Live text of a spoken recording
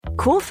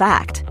Cool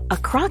fact, a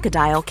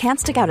crocodile can't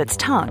stick out its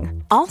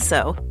tongue.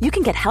 Also, you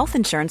can get health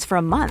insurance for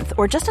a month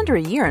or just under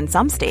a year in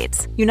some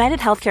states. United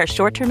Healthcare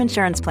short-term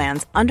insurance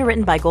plans,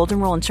 underwritten by Golden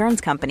Rule Insurance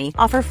Company,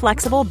 offer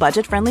flexible,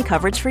 budget-friendly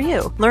coverage for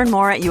you. Learn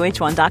more at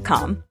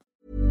uh1.com.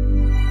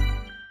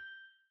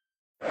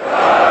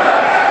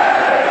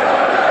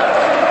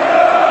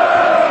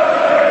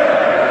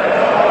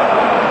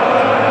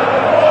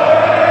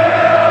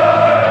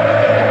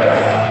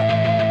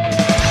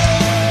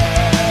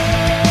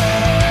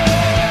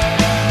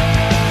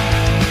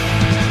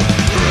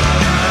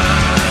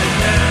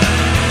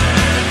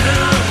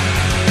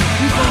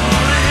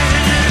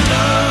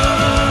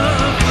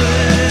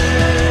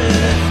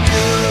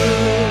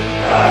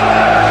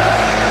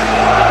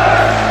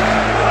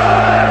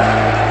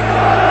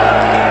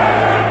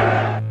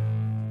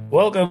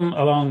 Welcome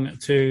along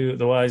to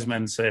the Wise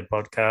Men Say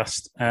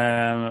podcast.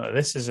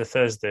 This is a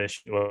Thursday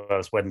show. Well,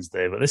 it's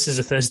Wednesday, but this is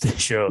a Thursday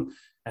show,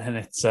 and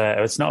it's not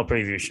a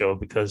preview show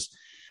because,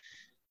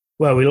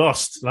 well, we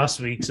lost last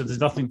week, so there's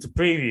nothing to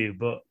preview.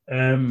 But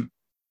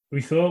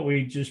we thought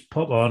we'd just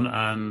pop on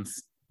and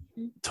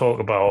talk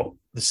about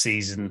the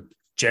season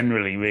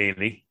generally,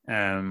 really,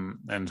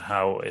 and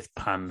how it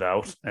panned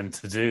out. And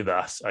to do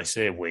that, I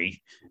say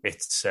we.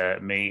 It's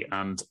me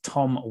and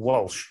Tom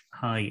Walsh.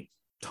 Hi,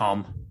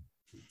 Tom.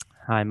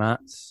 Hi, Matt.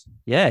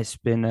 Yeah, it's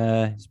been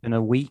a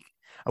week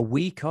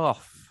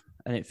off,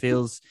 and it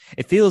feels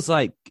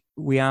like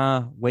we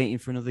are waiting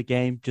for another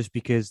game just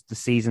because the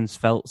season's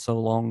felt so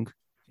long.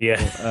 Yeah.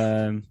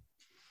 But,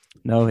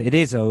 no, it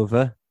is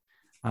over,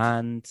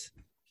 and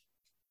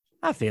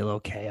I feel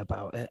okay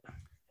about it.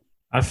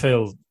 I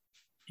feel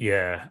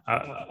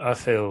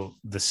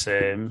the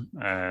same.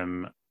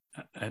 And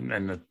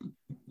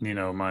you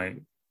know, my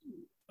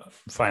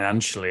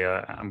financially,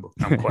 I'm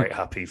quite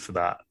happy for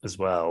that as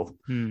well.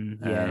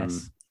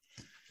 Yes.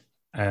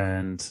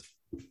 And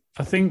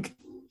I think,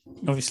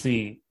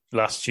 obviously,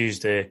 last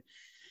Tuesday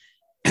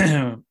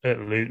at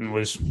Luton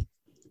was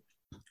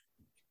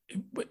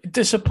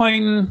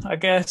disappointing, I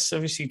guess.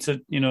 Obviously,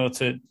 to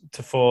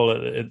fall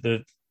at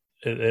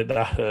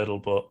that hurdle,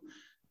 but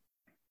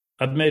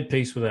I'd made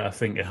peace with it. I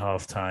think at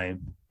half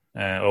time,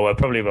 or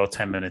probably about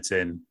 10 minutes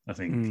in. I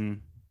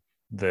think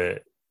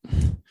that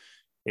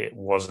it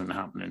wasn't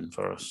happening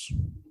for us.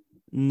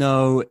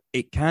 No,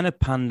 it kind of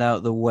panned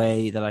out the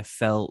way that I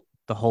felt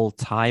the whole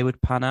tie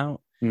would pan out.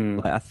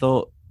 Like, I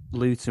thought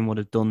Luton would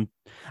have done.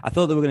 I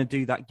thought they were going to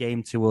do that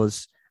game to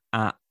us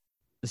at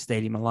the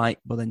Stadium of Light,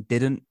 but then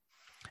didn't.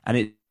 And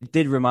it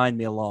did remind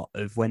me a lot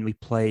of when we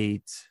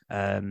played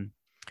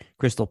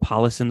Crystal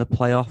Palace in the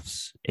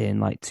playoffs in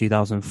like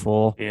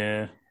 2004.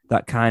 Yeah,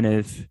 that kind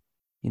of,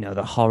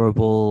 the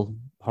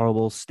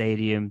horrible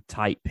stadium,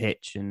 tight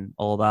pitch, and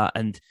all that.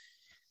 And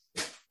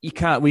we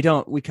can't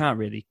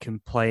really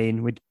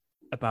complain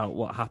about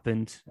what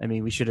happened. I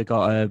mean, we should have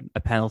got a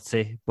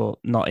penalty, but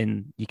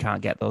you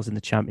can't get those in the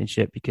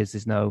Championship because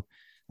there's no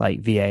like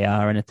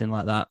VAR or anything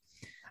like that.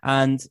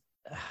 And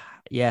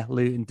yeah,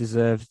 Luton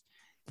deserved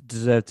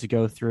to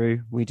go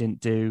through. We didn't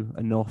do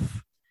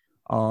enough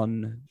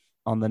on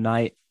the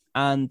night.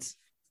 And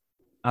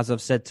as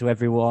I've said to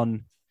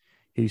everyone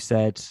who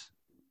said,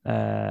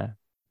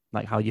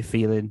 like, how you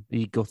feeling? Are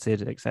you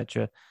gutted,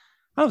 etc.?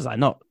 I was like,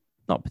 not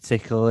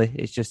particularly.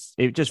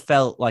 It just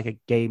felt like a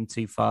game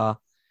too far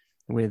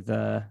with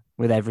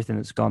everything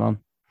that's gone on.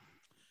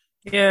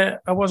 Yeah,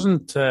 I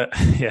wasn't.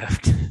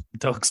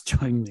 Dogs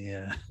joined me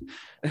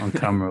on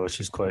camera,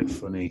 which is quite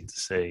funny to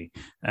see,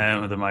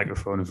 with a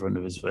microphone in front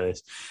of his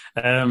face.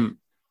 I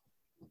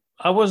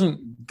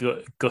wasn't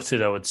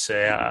gutted, I would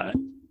say. I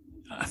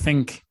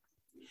think,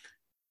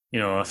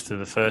 after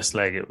the first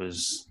leg, it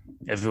was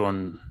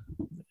everyone.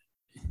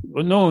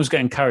 Well, no one was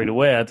getting carried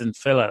away. I didn't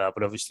feel like that,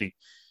 but obviously,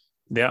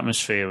 the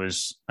atmosphere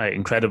was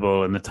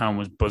incredible, and the town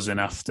was buzzing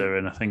after.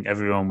 And I think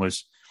everyone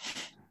was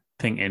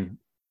thinking,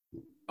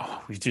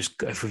 "Oh, we've just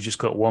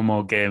got one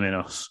more game in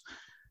us."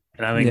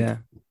 And I think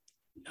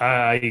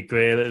I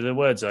agree. The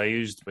words I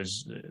used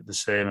was the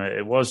same.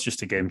 It was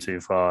just a game too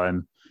far,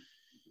 and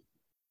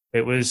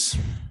it was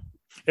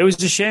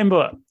a shame.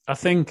 But I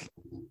think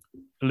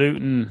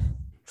Luton,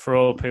 for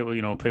all people,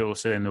 people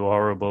saying they were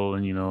horrible,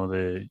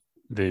 and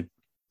they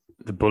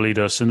bullied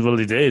us, and well,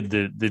 they did.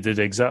 They did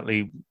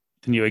exactly.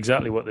 They knew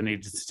exactly what they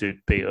needed to do to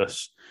beat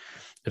us.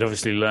 They'd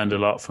obviously learned a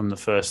lot from the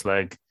first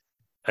leg,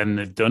 and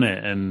they've done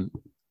it, and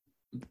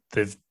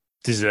they've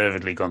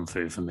deservedly gone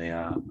through for me.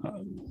 I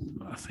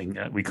think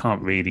we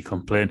can't really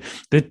complain.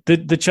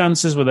 The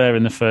chances were there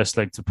in the first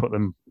leg to put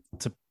them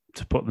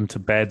to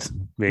bed,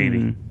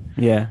 really.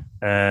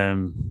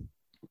 And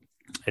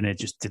it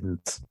just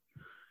didn't.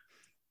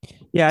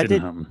 Yeah,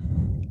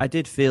 happen. I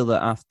did feel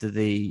that after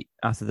the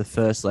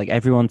first leg,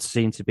 everyone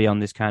seemed to be on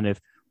this kind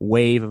of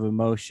wave of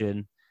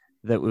emotion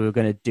that we were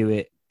going to do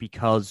it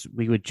because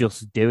we were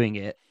just doing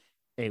it.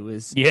 There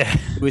was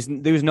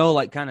no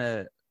like kind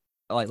of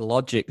like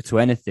logic to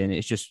anything.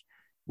 It's just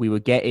we were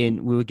getting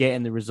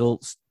the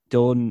results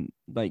done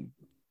like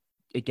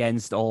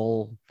against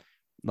all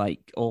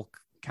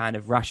kind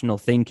of rational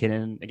thinking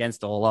and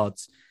against all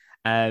odds.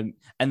 And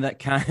that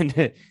kind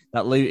of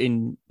that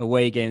Luton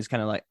away game is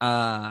kind of like,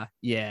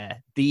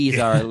 these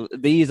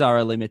are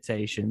our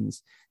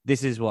limitations.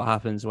 This is what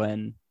happens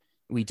when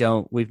we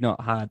don't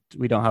have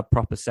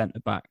proper centre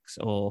backs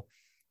or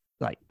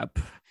like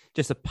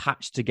just a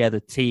patched together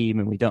team,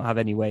 and we don't have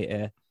any way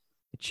to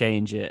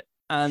change it.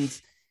 And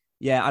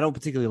yeah, I don't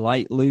particularly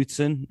like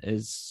Luton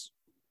as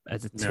a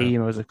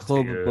team or as a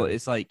club, but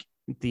it's like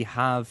they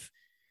have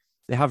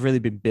really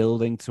been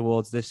building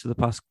towards this for the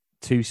past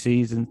 3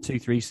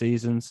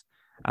 seasons.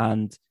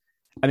 And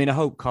I mean, I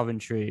hope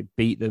Coventry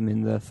beat them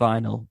in the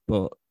final,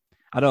 but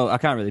I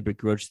can't really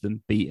begrudge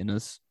them beating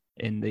us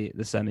in the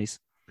semis.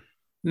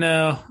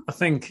 No, I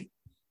think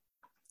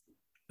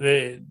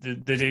they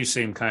do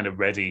seem kind of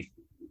ready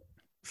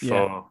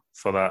for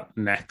that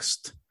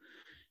next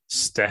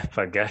step,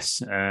 I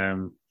guess.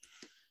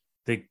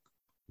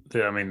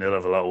 They'll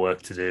have a lot of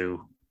work to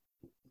do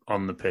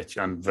on the pitch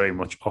and very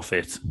much off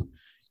it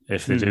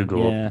if they do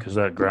go up, because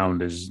that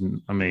ground is,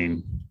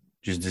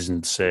 just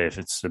isn't safe.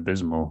 It's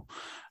abysmal.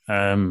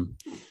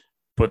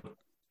 But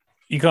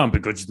you can't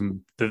begrudge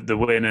them the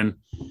win. And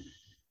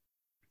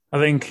I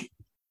think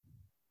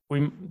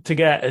to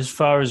get as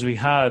far as we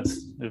had,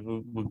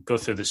 we'll go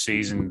through the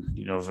season,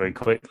 very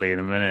quickly in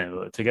a minute,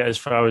 but to get as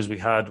far as we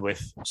had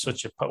with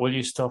such a... Will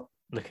you stop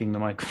licking the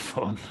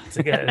microphone?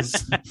 To get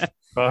as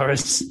far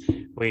as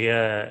we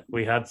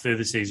had through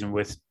the season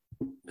with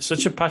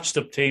such a patched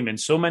up team in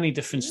so many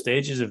different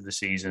stages of the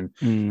season.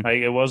 Like,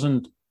 it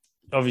wasn't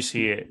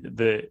obviously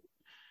the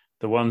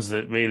ones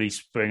that really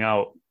spring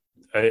out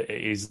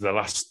is the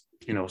last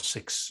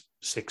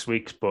 6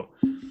 weeks, but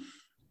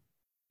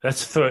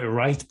let's throw it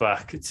right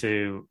back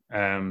to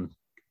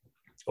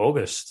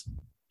August.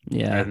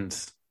 Yeah,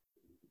 and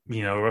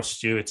Ross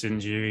Stewart's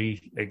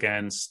injury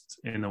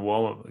in the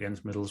warm-up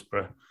against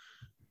Middlesbrough,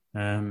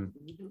 and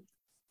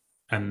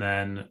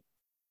then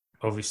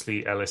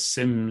obviously Ellis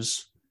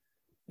Sims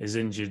is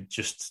injured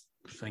just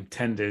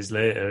 10 days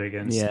later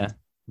against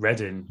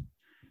Reading.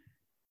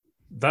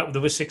 That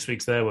there were 6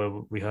 weeks there where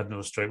we had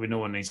no strike. No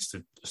one needs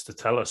to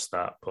tell us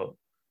that, but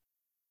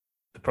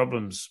the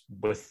problems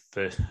with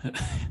the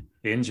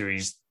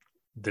injuries,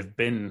 they've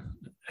been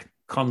a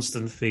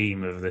constant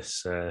theme of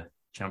this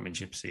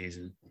championship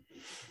season.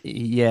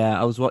 Yeah,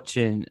 I was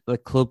watching the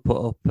club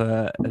put up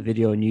a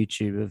video on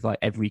YouTube of like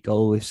every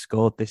goal we've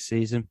scored this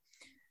season,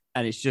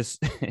 and it's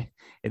just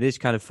it is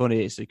kind of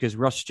funny. It's because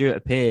Ross Stewart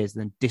appears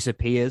and then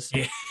disappears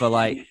for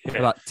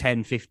about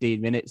 10-15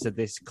 minutes of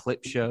this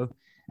clip show,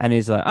 and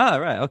he's like,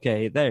 right,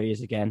 okay, there he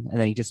is again, and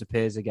then he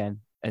disappears again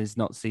and is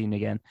not seen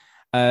again.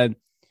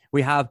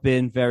 We have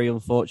been very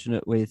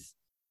unfortunate with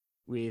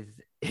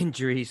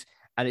injuries,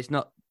 and it's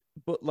not,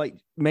 but like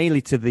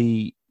mainly to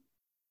the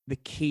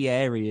key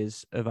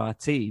areas of our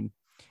team.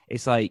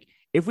 It's like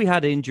if we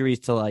had injuries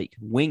to like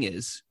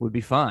wingers, we'd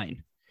be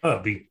fine.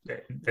 Oh,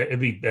 it'd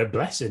be a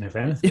blessing if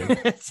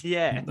anything.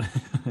 Yeah,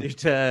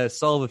 to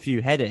solve a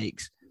few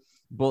headaches.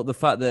 But the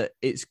fact that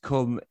it's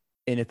come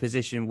in a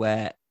position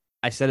where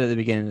I said at the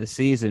beginning of the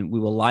season we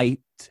were light,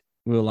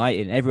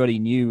 and everybody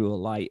knew we were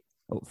light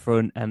up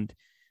front and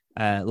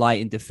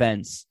light in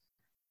defence.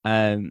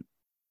 And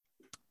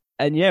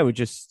yeah, we're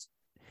just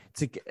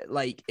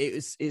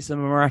it's a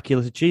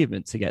miraculous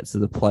achievement to get to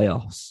the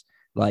playoffs.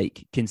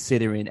 Like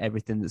considering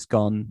everything that's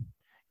gone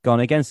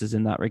against us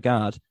in that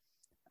regard.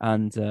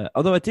 And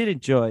although I did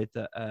enjoy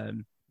that,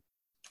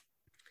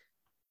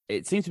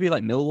 it seems to be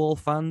like Millwall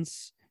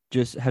fans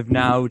just have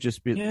now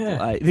just been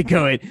like they're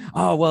going,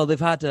 oh well, they've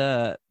had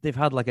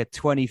like a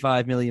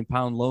 £25 million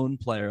loan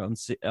player on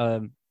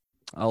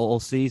all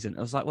season.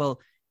 I was like,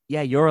 well,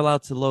 yeah, you're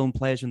allowed to loan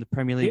players from the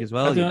Premier League as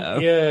well.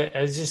 Yeah,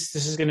 this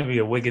is going to be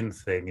a Wigan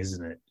thing,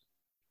 isn't it?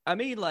 I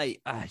mean,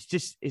 like,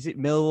 is it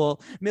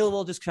Millwall?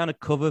 Millwall just kind of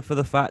cover for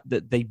the fact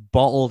that they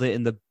bottled it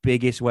in the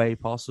biggest way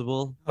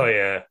possible. Oh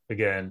yeah,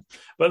 again,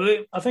 but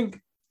I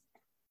think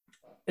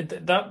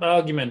that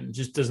argument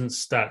just doesn't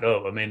stack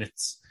up. I mean,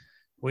 it's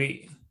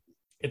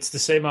the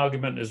same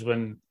argument as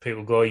when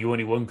people go, "You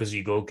only won because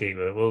you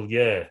goalkeeper." Well,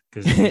 yeah,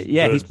 because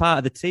he's part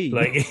of the team.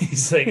 Like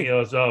he's like,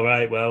 it's all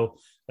right. Well,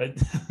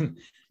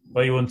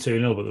 well, you won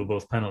 2-0, but they were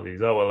both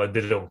penalties. Oh well, I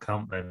did it on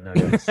count then. I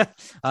guess. So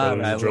it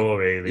was a draw,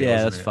 really.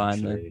 Yeah, that's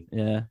fine then.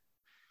 Yeah,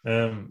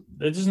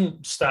 it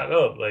doesn't stack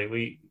up. Like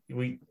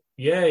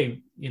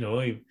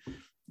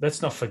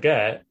let's not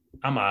forget,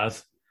 Ahmad,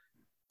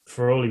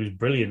 for all he was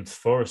brilliant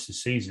for us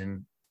this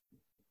season,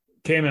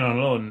 came in on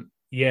loan.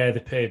 Yeah,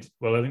 they paid.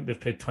 Well, I think they've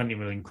paid 20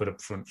 million quid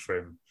up front for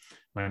him.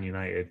 Man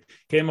United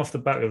came off the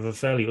back of a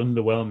fairly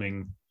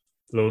underwhelming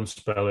loan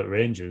spell at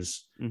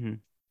Rangers,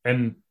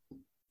 and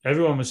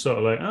everyone was sort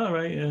of like, "Oh,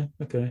 right, yeah,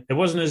 okay." It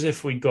wasn't as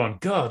if we'd gone,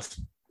 "God,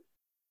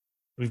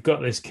 we've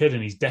got this kid,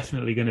 and he's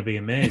definitely going to be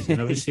amazing."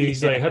 Obviously,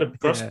 he's like had a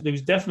there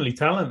was definitely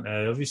talent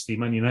there. Obviously,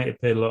 Man United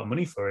paid a lot of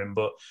money for him,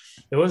 but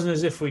it wasn't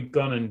as if we'd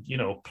gone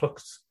and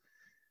plucked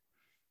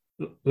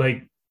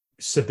like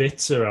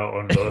Sabitzer out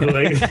on loan.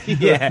 Like,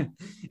 yeah,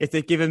 if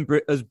they'd given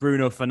us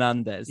Bruno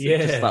Fernandes,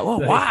 it's just like,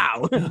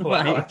 wow,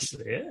 wow,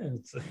 actually, yeah,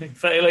 it's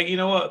like you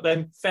know what?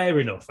 Then fair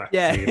enough,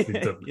 actually, if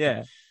they'd done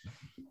yeah.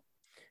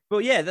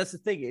 But yeah, that's the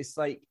thing. It's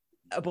like,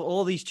 but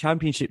all these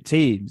championship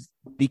teams,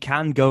 they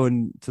can go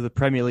into the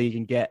Premier League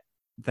and get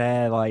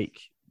their like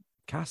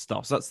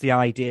cast-offs. That's the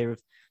idea of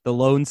the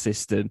loan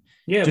system.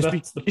 Yeah, just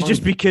that's the it's point.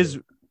 just because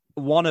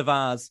one of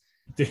ours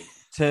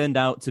turned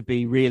out to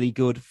be really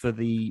good for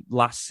the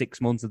last 6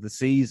 months of the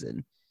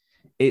season.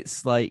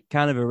 It's like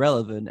kind of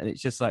irrelevant, and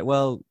it's just like,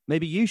 well,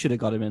 maybe you should have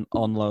got him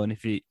on loan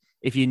if you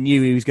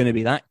knew he was going to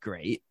be that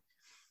great.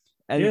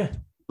 And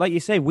like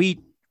you say,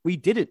 we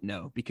didn't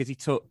know because he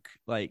took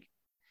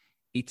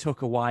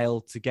a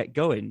while to get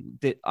going,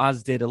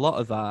 as did a lot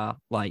of our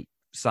like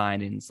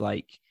signings,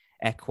 like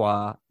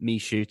Ekwa,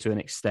 Mishu to an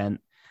extent.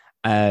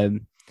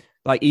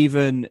 Like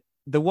even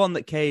the one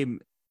that came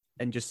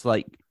and just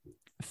like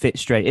fit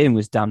straight in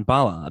was Dan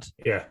Ballard.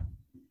 Yeah.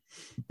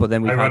 But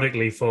then we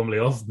ironically formerly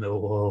of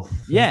Millwall.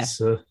 Yeah.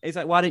 It's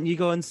like, why didn't you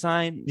go and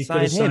sign could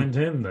have signed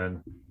him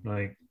then.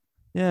 Like,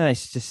 yeah,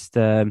 it's just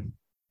I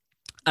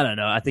don't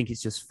know. I think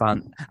it's just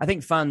fun. I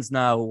think fans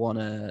now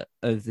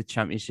of the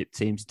championship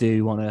teams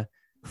do want to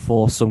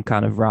force some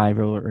kind of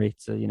rivalry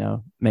to, you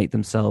know, make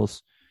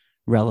themselves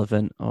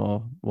relevant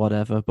or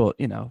whatever. But,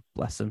 you know,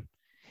 bless them.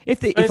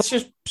 It's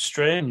just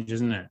strange,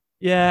 isn't it?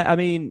 Yeah, I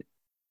mean,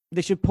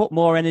 they should put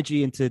more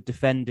energy into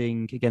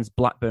defending against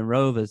Blackburn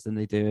Rovers than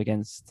they do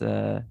against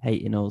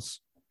hating us.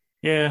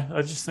 Yeah,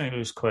 I just think it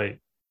was quite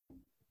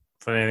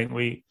funny. I think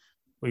we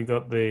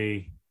got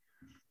there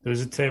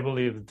was a table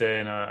the other day,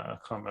 and I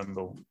can't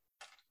remember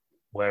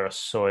where I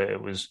saw it.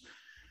 It was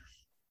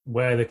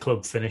where the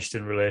club finished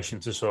in relation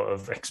to sort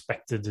of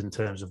expected in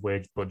terms of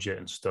wage budget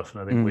and stuff.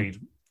 And I think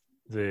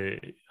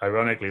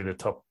ironically, the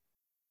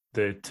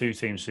two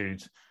teams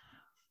who'd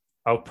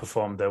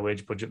outperformed their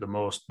wage budget the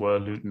most were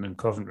Luton and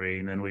Coventry,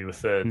 and then we were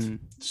third.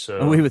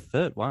 So we were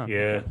third. Wow.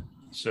 Yeah.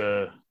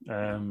 So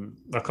I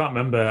can't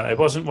remember. It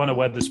wasn't one of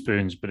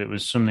Weatherspoon's, but it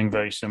was something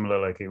very similar,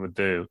 like he would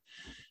do.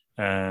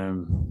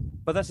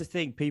 But that's the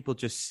thing. People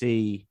just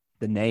see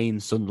the name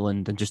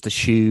Sunderland and just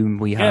assume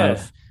we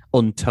have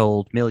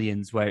untold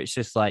millions, where it's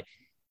just like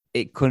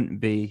it couldn't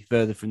be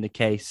further from the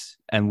case.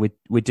 And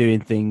we're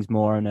doing things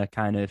more on a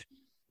kind of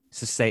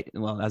as they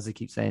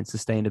keep saying,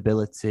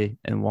 sustainability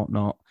and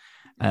whatnot.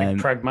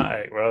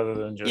 Pragmatic rather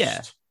than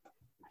just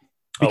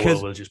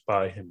we'll just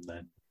buy him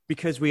then.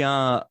 Because we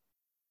are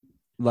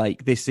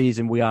like this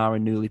season, we are a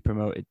newly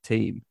promoted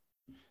team,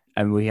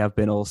 and we have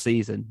been all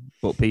season.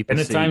 But people, and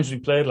at times we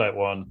played like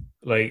one,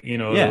 like, you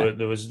know,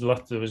 there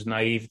was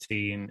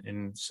naivety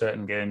in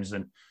certain games,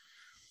 and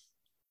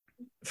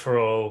for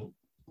all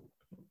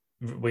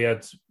we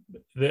had.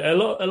 A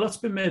lot's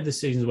been made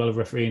this season as well of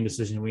refereeing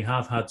decisions. We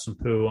have had some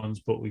poor ones,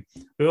 but we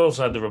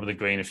also had the rub of the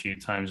green a few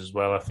times as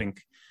well. I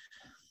think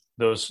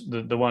the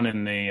one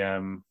in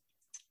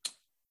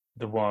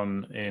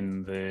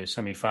the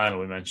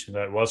semi-final we mentioned,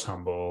 that was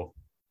handball.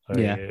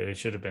 It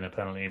should have been a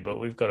penalty, but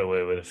we've got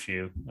away with a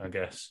few, I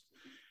guess.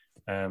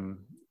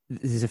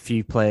 There's a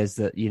few players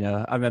that, you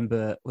know, I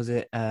remember, was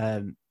it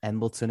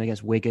Embleton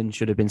against Wigan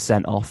should have been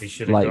sent off for a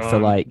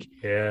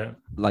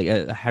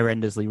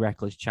horrendously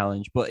reckless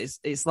challenge. But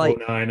it's like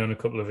 9 on a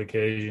couple of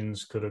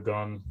occasions could have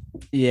gone.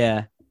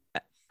 Yeah,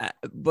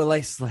 but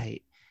it's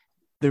like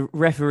the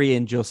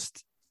refereeing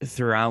just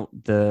throughout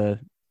the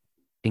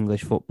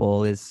English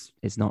football is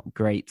not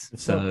great.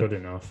 It's not good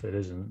enough. It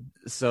isn't.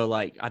 So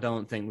like, I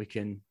don't think we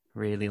can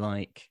really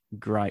like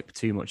gripe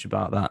too much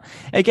about that.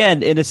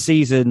 Again, in a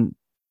season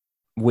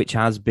which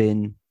has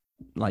been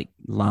like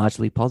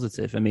largely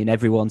positive. I mean,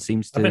 everyone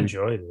seems to. I've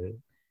enjoyed it.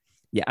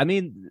 Yeah, I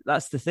mean,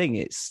 that's the thing.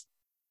 It's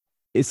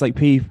like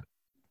people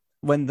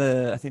when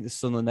I think the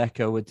Sunderland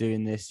Echo were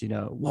doing this. You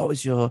know, what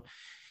was your,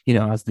 you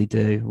know, as they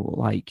do,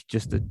 like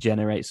just to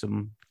generate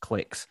some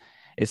clicks.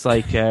 It's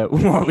like,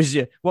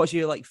 what's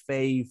your like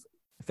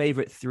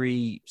favorite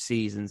 3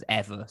 seasons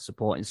ever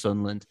supporting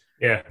Sunderland?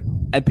 Yeah,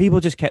 and people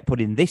just kept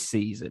putting this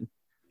season,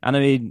 and I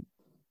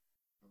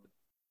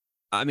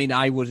mean,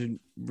 I wouldn't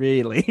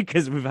really,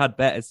 because we've had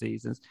better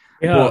seasons.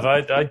 Yeah,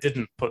 but I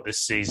didn't put this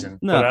season.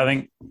 No, but I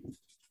think,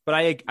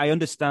 but I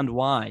understand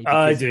why.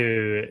 I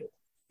do.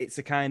 It's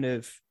a kind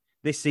of,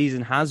 this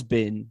season has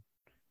been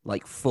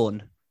like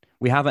fun.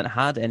 We haven't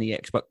had any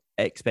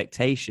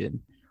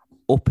expectation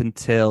up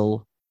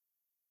until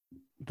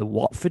the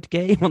Watford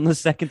game on the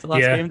second to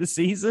last game of the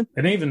season,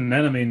 and even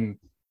then, I mean,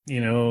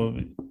 you know,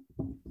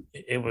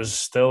 it was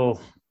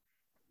still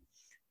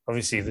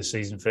obviously the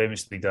season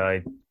famously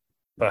died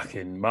back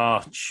in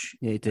March.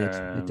 Yeah, it did.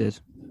 It did.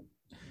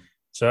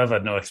 So I've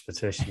had no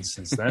expectations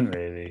since then,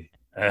 really.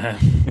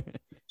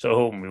 So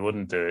hoping we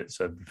wouldn't do it,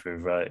 so I'd be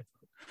proved right.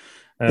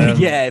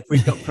 Yeah, if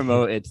we got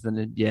promoted,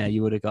 then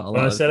you would have got a lot.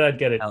 Well, I said I'd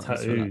get it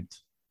tattooed.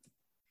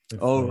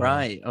 Oh,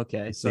 right.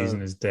 Okay. The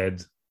season is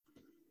dead.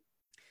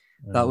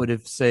 That would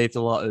have saved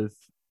a lot of.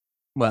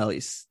 Well,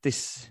 it's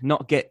this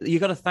not get. You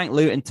got to thank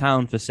Luton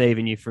Town for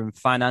saving you from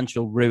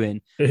financial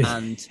ruin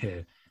and.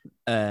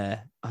 I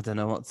don't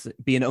know what's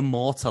being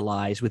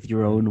immortalized with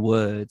your own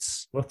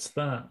words. What's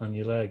that on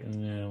your leg?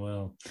 Yeah,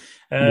 well,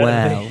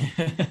 back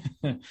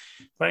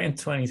in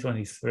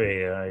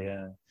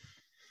 2023,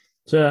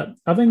 so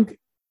I think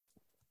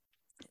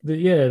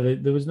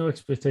there was no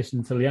expectation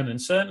until the end,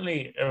 and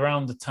certainly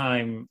around the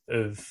time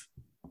of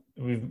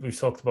we've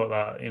talked about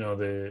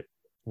that.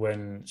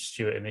 When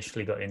Stuart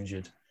initially got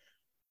injured,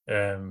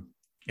 and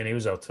he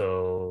was out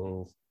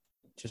till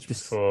just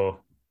before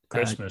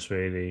Christmas,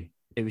 really.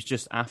 It was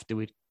just after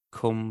we'd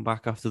come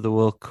back after the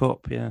World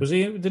Cup. Yeah, was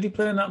he? Did he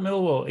play in that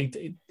Millwall? He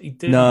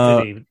didn't.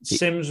 No, did he?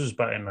 Sims was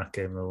back in that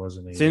game, though,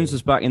 wasn't he? Sims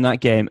was back in that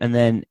game, and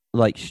then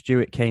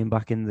Stuart came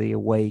back in the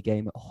away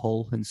game at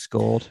Hull and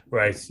scored.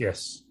 Right.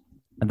 Yes.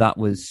 And that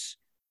was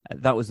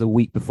the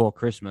week before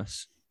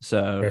Christmas.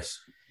 So yes.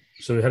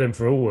 So we had him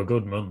for a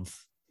good month.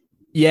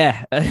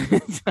 Yeah.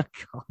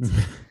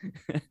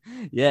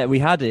 Yeah, we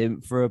had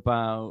him for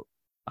about,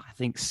 I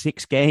think,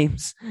 6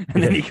 games,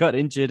 and then he got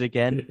injured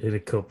again. In a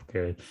cup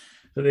game.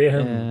 But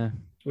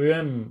we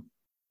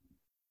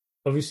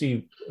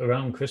obviously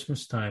around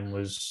Christmas time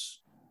we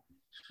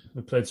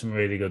played some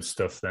really good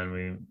stuff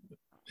then.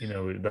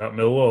 That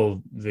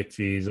Millwall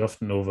victory is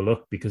often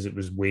overlooked because it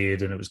was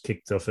weird and it was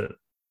kicked off at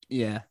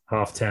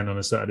 10:30 on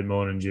a Saturday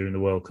morning during the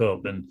World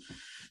Cup.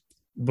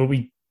 But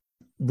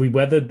we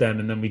weathered them,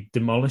 and then we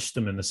demolished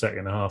them in the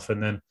second half,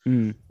 and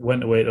then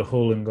went away to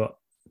Hull and got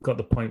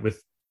the point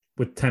with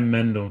 10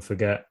 men, don't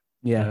forget.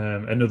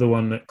 Another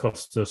one that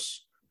cost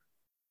us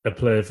a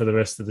player for the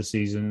rest of the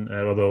season,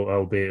 although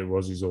albeit it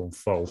was his own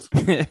fault.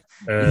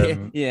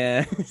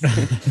 Yeah.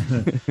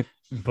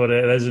 But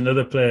there's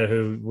another player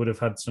who would have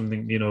had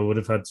something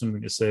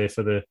to say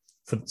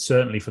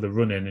certainly for the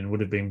run-in, and would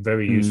have been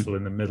very useful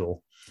in the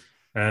middle.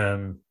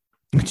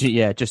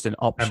 Just an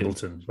option.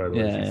 Hamilton, by the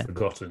way, if you've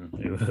forgotten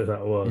who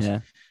that was. Yeah.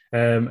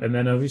 And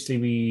then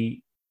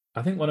obviously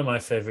I think one of my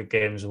favourite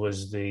games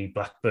was the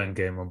Blackburn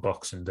game on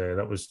Boxing Day.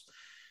 That was,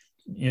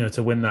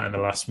 to win that in the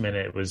last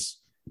minute was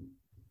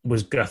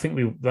I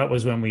think that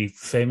was when we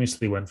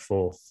famously went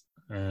fourth.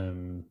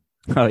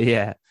 Oh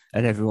yeah,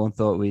 and everyone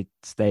thought we'd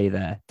stay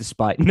there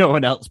despite no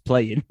one else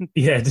playing.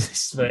 Yeah,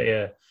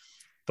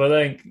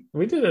 but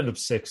we did end up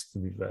 6th, to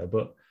be fair.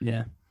 But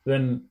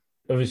then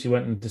obviously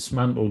went and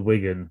dismantled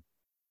Wigan,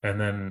 and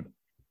then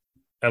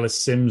Ellis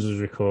Sims was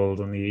recalled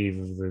on the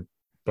eve of the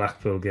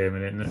Blackpool game,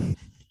 and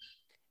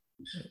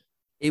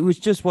it was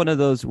just one of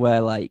those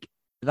where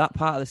that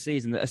part of the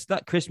season,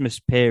 that Christmas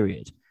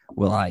period,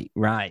 we're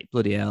right,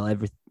 bloody hell,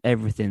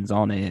 everything's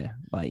on here.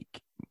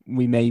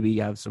 We maybe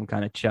have some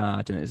kind of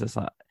charge, and it's just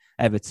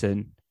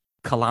Everton,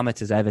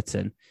 calamitous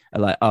Everton,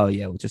 are oh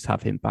yeah, we'll just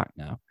have him back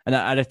now. And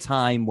at a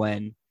time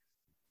when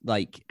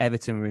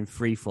Everton were in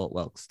free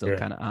fall, still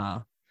kind of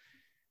are.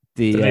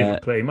 He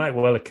might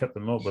well have kept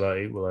them up without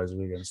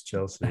equalising against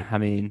Chelsea. I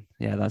mean,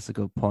 yeah, that's a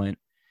good point.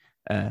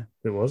 It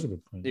was a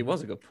good point. It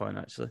was a good point,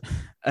 actually.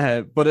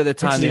 But at the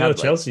time,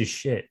 Chelsea's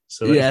shit.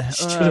 So he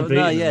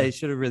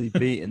should have really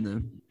beaten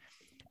them.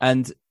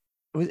 And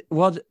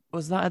what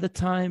was that at the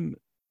time?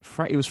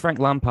 It was Frank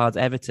Lampard's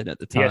Everton at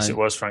the time. Yes, it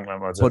was Frank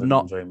Lampard's Everton,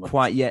 but not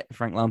quite yet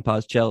Frank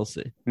Lampard's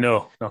Chelsea.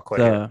 No, not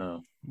quite yet.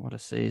 No. What a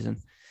season.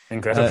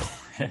 Incredible.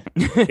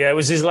 It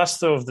was his last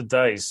throw of the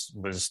dice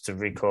was to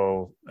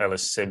recall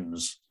Ellis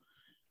Sims,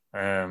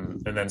 and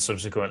then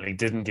subsequently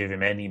didn't give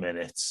him any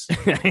minutes.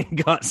 He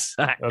got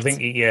sacked. I think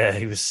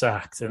he was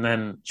sacked, and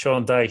then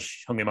Sean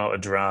Dyche hung him out to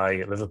dry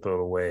at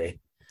Liverpool away,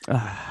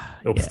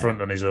 up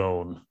front on his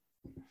own.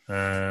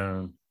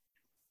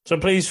 So I'm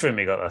pleased for him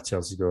he got that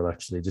Chelsea goal,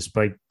 actually,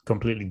 despite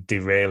completely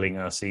derailing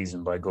our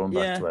season by going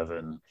back to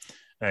Everton.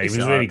 He was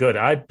really good.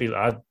 I'd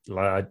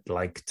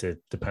like to,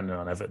 depending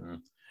on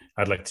Everton,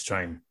 I'd like to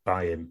try and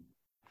buy him.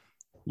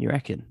 You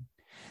reckon?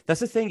 That's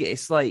the thing.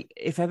 It's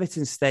if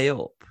Everton stay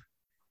up,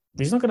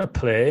 he's not going to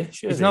play.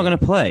 He's not going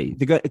to play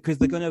because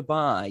they're going to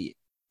buy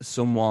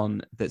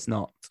someone that's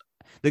not.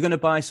 They're going to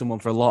buy someone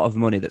for a lot of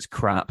money that's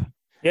crap.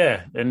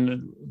 Yeah,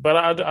 but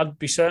I'd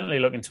be certainly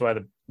looking to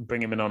either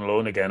bring him in on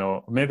loan again,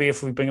 or maybe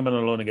if we bring him in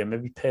on loan again,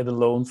 maybe pay the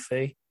loan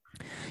fee.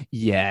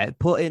 Yeah,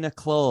 put in a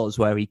clause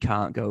where he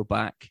can't go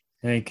back.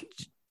 You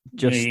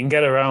can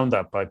get around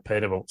that by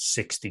paying about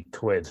 60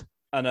 quid.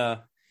 I know.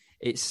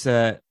 It's, he's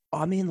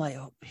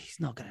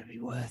not going to be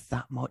worth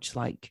that much.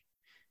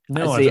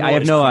 No, I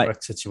have no idea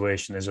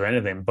situation is or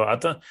anything,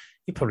 but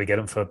you probably get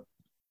him for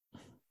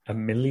 £1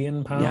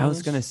 million. Yeah, I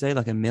was going to say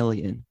 £1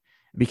 million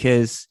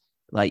because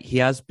he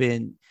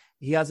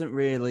hasn't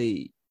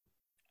really.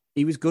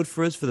 He was good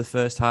for us for the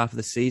first half of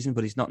the season,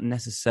 but he's not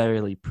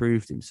necessarily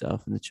proved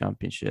himself in the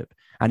Championship,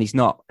 and he's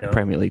not a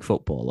Premier League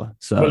footballer.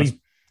 So he's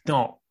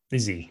not.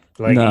 Is he?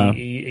 No.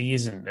 He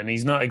isn't, and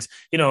he's not.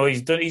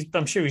 He's done.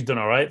 I'm sure he's done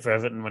all right for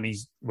Everton when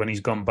he's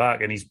gone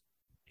back, and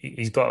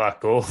he's got that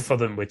goal for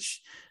them,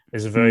 which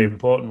is a very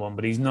important one.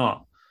 But he's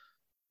not.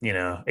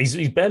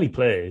 He's barely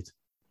played.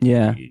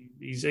 Yeah,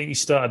 he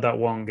started that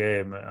one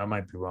game. I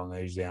might be wrong.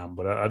 I usually am,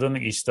 but I don't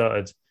think he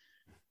started.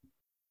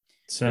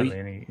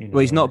 Certainly,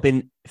 he's not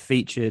been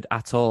featured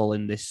at all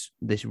in this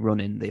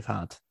run-in they've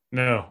had.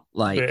 No,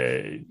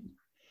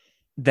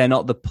 they're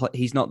not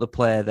he's not the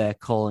player they're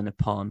calling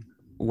upon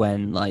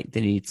when they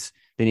need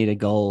a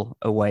goal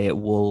away at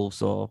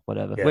Wolves or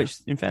whatever, which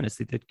in fairness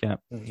they did get.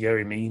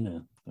 Yerry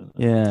Mina.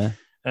 Yeah.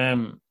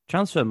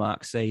 Transfer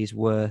marks say he's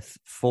worth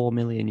 €4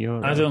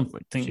 million. I don't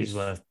think he's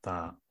worth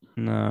that.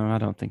 No, I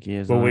don't think he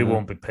is. Well, we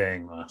won't be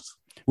paying that.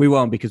 We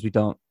won't because we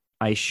don't.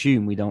 I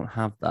assume we don't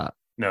have that.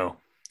 No,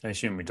 I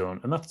assume we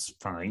don't, and that's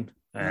fine.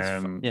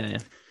 Yeah.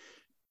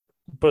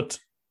 But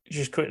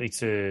just quickly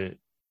to,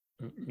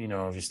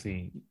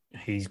 obviously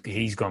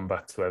he's gone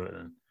back to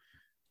Everton.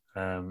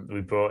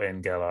 We brought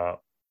in Gellart,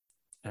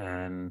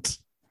 and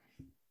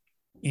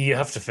you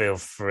have to feel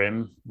for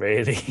him,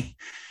 really.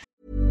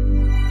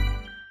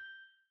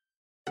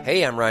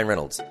 Hey, I'm Ryan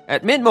Reynolds.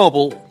 At Mint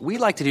Mobile, we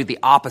like to do the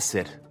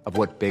opposite of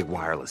what Big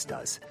Wireless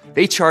does.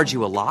 They charge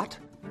you a lot,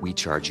 we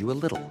charge you a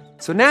little.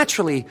 So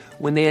naturally,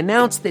 when they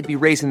announced they'd be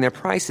raising their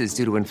prices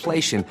due to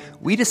inflation,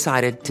 we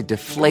decided to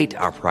deflate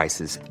our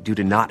prices due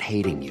to not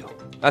hating you.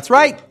 That's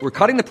right. We're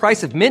cutting the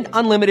price of Mint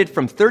Unlimited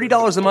from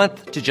 $30 a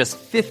month to just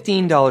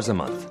 $15 a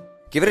month.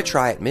 Give it a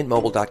try at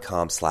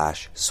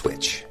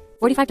mintmobile.com/switch.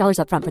 $45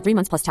 up front for 3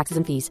 months plus taxes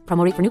and fees.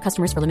 Promo rate for new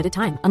customers for limited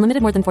time.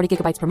 Unlimited more than 40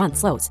 gigabytes per month.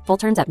 Slows full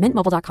terms at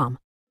mintmobile.com.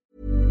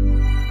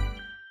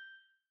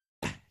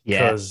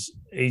 Because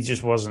he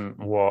just wasn't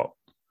what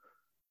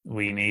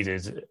we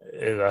needed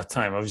at that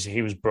time. Obviously,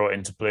 he was brought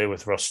in to play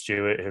with Ross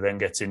Stewart, who then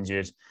gets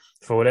injured.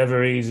 For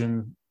whatever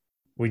reason,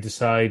 we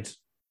decide,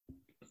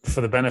 for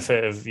the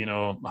benefit of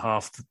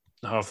half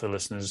the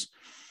listeners,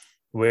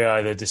 we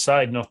either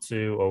decide not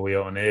to or we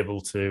are unable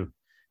to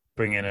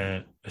bring in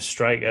a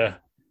striker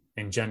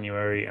in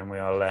January, and we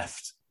are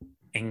left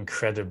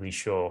incredibly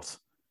short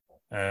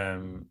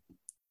up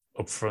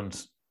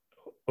front.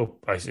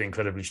 I say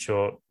incredibly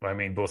short. I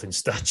mean, both in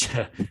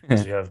stature,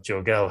 as we have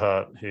Joe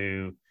Gellart,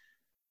 who,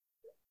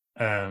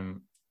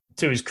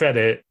 to his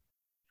credit,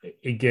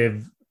 he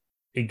gave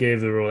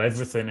the role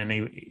everything, and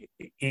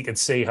he could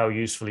see how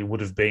useful he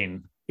would have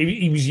been.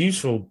 He was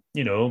useful,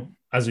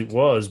 as it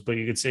was, but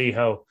you could see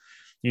how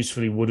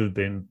useful he would have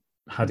been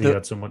had he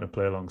had someone to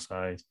play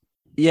alongside.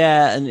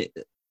 Yeah, and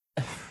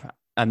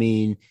I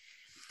mean,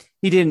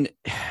 he didn't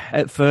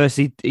at first.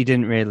 He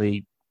didn't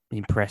really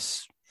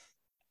impress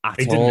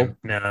at all.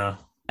 No.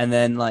 And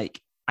then, I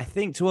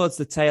think towards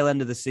the tail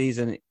end of the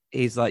season,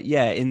 he's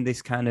in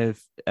this kind of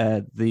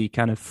the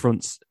kind of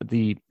fronts,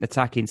 the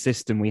attacking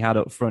system we had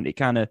up front, it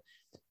kind of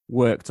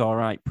worked all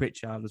right.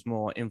 Pritchard was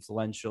more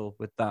influential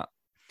with that.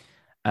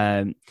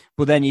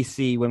 But then you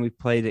see when we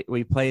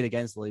played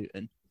against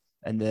Luton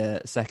in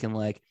the second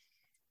leg,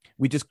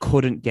 we just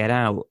couldn't get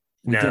out.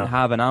 We didn't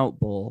have an out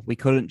ball. We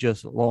couldn't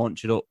just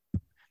launch it up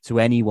to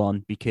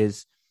anyone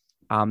because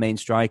our main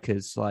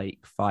striker's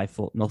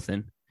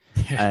 5'0".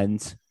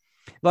 And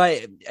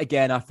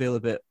again, I feel a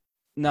bit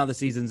now the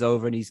season's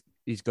over and he's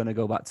going to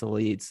go back to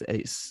Leeds.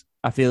 I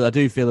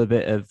do feel a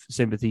bit of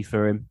sympathy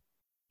for him.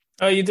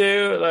 Oh, you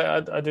do?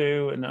 I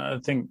do, and I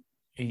think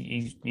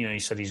he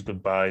said his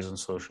goodbyes on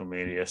social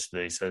media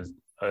yesterday. He said,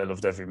 "I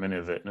loved every minute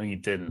of it." No, you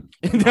didn't.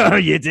 No,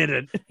 you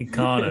didn't. You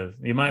can't have.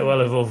 You might well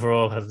have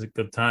overall had a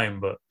good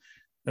time, but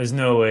there's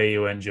no way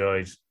you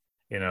enjoyed,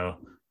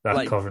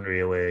 that Coventry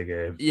away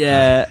game.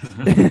 Yeah,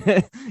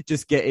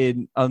 just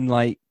getting on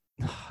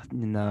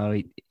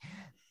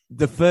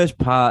the first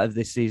part of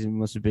this season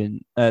must have been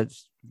the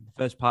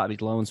first part of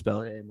his loan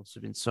spell here must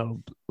have been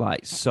so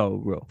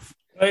rough.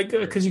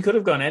 Because he could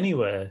have gone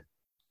anywhere.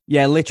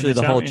 Yeah, literally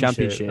the whole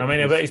championship. I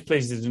mean, I bet he's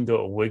pleased he didn't go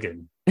to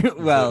Wigan.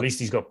 Well, at least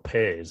he's got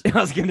paid. I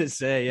was going to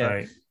say, yeah.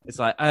 Right. It's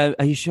are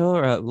you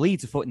sure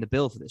Leeds are footing the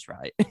bill for this,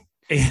 right?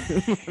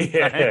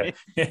 Yeah.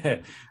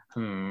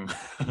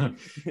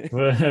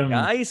 But,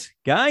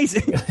 guys,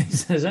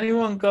 has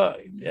anyone got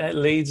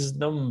Leeds'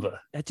 number?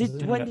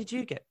 When did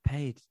you get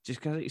paid?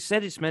 Just because you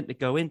said it's meant to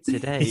go in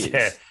today.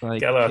 Yeah,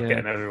 Gellart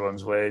getting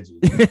everyone's wages.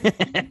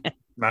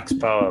 Max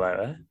power like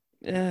that.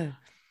 Yeah.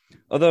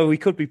 Although he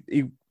could be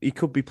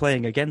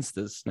playing against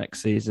us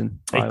next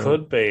season. He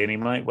could be, and he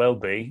might well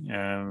be.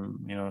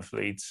 If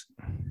Leeds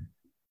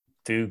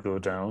do go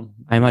down,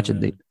 I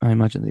imagine they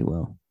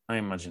will. I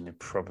imagine they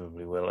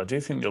probably will. I do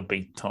think they'll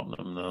beat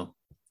Tottenham, though.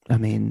 I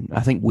mean, I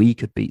think we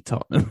could beat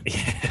Tottenham.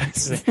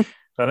 Yes.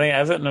 I think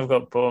Everton have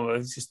got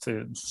Bournemouth. Just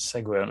to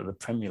segue onto the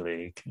Premier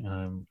League.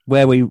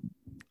 Where we...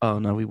 Oh,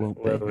 no, we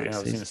won't be. I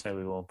was going to say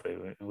we won't be.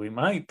 We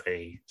might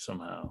be,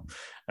 somehow.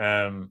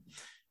 Everton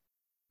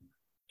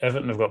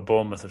have got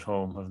Bournemouth at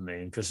home, haven't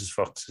they? And Chris's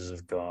Foxes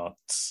have got...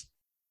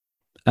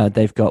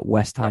 they've got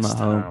West Ham at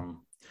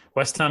home.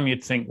 West Ham,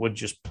 you'd think, would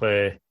just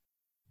play...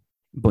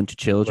 A bunch of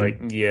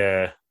children.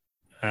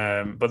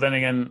 But then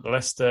again,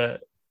 Leicester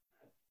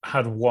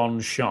had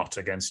one shot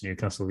against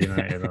Newcastle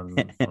United on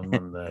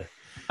Monday.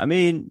 I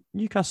mean,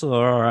 Newcastle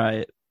are all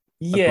right.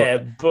 Yeah,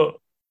 but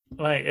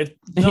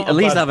at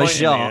least have a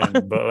shot.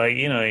 End, but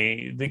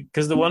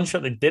because the one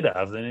shot they did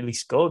have, they nearly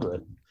scored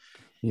with.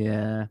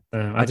 Yeah,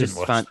 I didn't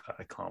watch that.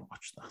 I can't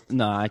watch that.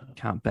 No, I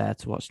can't bear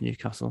to watch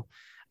Newcastle.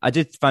 I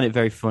did find it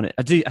very funny.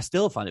 I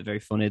still find it very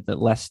funny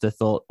that Leicester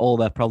thought all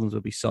their problems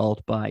would be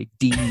solved by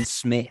Dean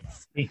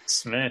Smith. Dean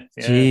Smith,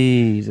 yeah.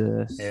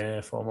 Jesus.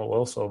 Yeah, former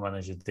Walsall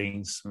manager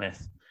Dean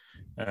Smith.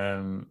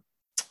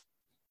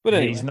 But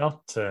anyway. he's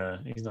not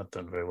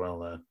done very well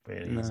there.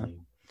 Really,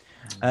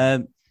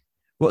 no.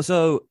 What?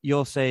 So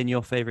you're saying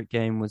your favorite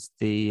game was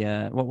the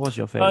what was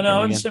your favorite Oh no, game I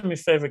again? wouldn't say my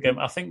favorite game.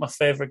 I think my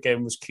favorite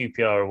game was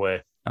QPR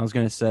away. I was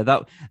going to say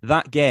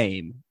that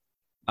game.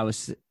 I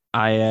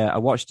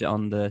watched it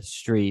on the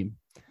stream,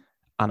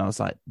 and I was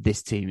like,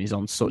 this team is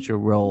on such a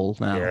roll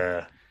now.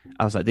 Yeah,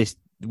 I was like, this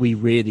we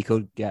really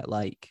could get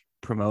like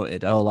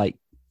promoted or like,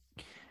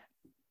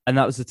 and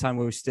that was the time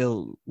where we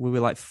were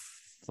like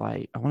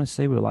I want to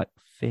say we were like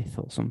fifth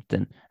or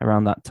something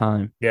around that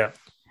time. yeah.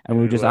 And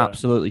we were just were.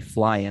 absolutely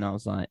flying. I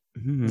was like,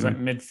 It was like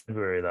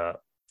mid-February that.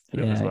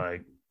 It was Yeah.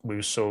 like we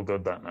were so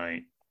good that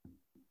night.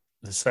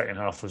 The second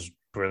half was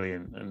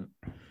brilliant, and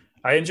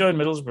I enjoyed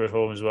Middlesbrough at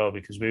home as well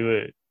because we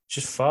were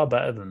just far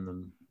better than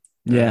them.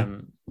 Yeah.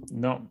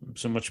 Not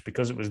so much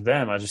because it was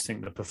them. I just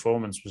think the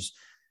performance was.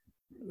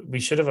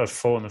 We should have had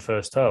 4 in the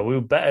first half. We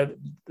were better.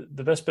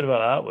 The best bit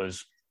about that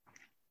was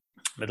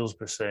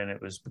Middlesbrough saying it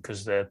was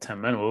because they had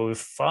 10 men. Well, we were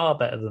far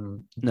better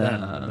than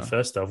them in the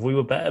first half. We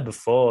were better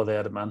before they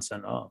had a man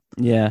sent off.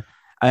 Yeah.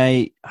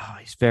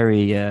 It's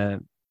very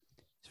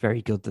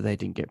good that they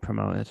didn't get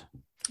promoted.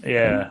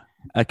 Yeah.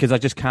 Because I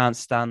just can't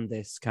stand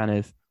this kind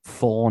of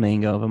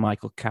fawning over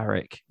Michael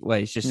Carrick, where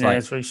it's just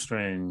It's very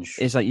strange.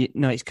 it's like,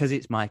 it's because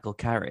it's Michael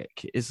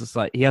Carrick. It's just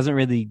like, he hasn't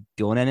really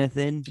done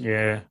anything.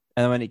 Yeah.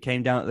 And when it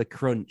came down to the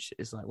crunch,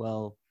 it's like,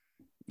 well,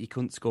 you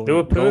couldn't score. They were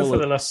a poor goal for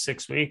the last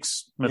 6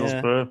 weeks,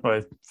 Middlesbrough,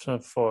 by 4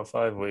 or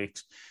 5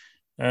 weeks.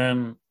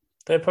 They're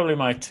probably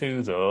my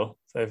 2, though.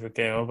 Favourite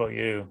game. What about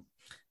you?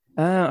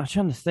 I'm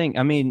trying to think.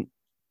 I mean,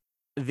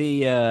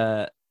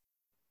 that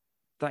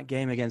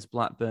game against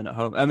Blackburn at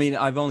home. I mean,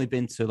 I've only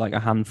been to like a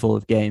handful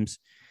of games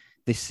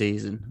this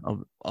season,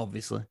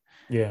 obviously.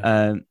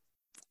 Yeah.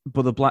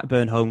 But the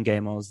Blackburn home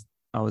game, I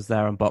was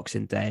there on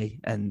Boxing Day,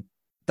 and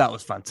that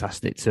was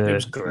fantastic to It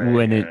was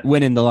great,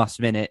 winning the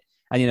last minute,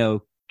 and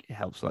it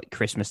helps like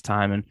Christmas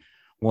time and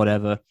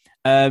whatever.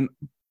 But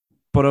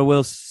I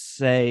will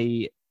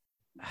say,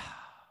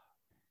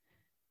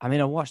 I mean,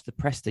 I watched the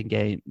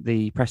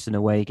Preston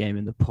away game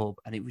in the pub,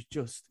 and it was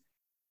just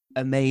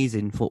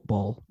amazing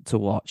football to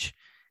watch.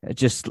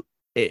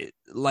 Couldn't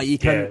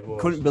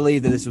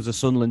believe that this was a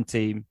Sunderland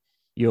team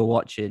you were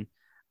watching,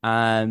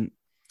 and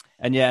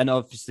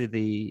obviously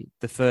the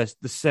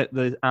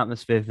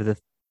atmosphere for the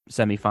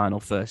semi-final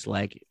first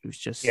leg, it was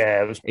just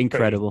it was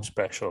incredible,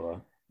 special.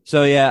 Though.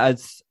 So yeah,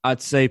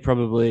 I'd say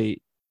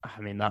probably. I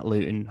mean, that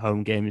Luton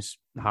home game is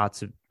hard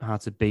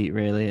to beat,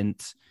 really,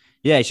 and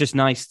yeah, it's just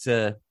nice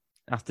to,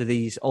 after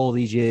all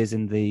these years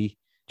in the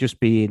just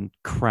being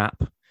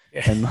crap,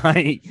 and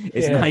like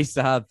it's nice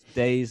to have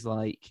days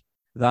like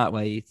that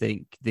where you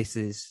think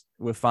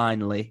we're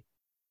finally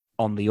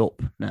on the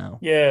up now.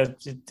 Yeah,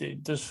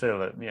 it does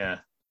feel it. Yeah,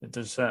 it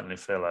does certainly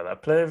feel like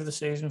that. Player of the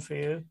season for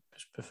you,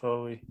 just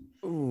before we.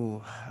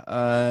 Ooh,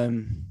 I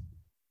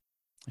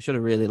should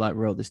have really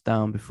wrote this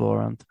down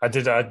beforehand. I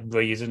did.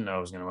 Well, you didn't know I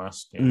was going to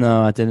ask. Yeah.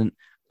 No, I didn't.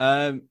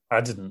 I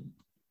didn't.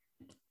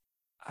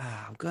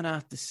 I'm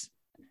gonna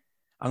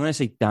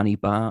say Danny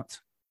Bart.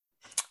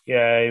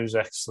 Yeah, he was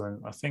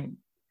excellent. I think.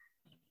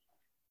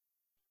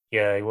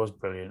 Yeah, he was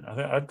brilliant. I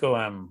think I'd go.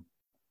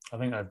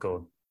 I'd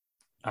go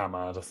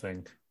Ahmad. I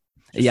think.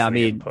 Yeah, I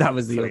mean that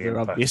was the other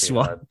obvious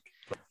one.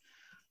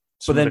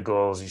 Some of the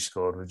goals he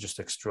scored were just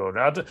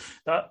extraordinary.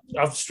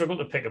 I've struggled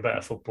to pick a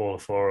better footballer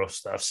for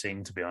us that I've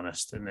seen, to be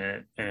honest. And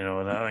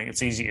I think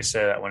it's easy to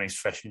say that when he's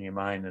fresh in your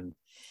mind. And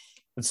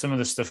some of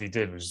the stuff he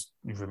did was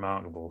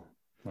remarkable.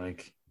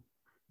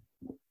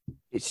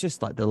 It's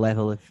just like the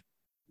level of,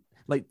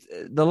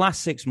 the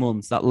last 6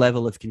 months, that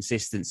level of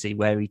consistency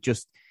where he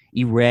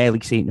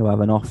rarely seemed to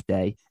have an off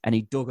day, and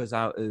he dug us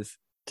out of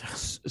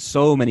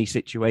so many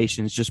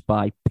situations just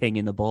by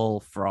pinging the ball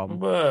from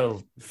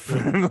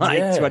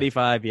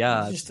 25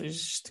 yards. It's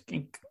just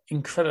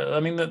incredible.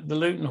 I mean, the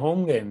Luton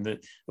home game,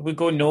 that we're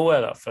going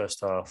nowhere that first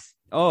half.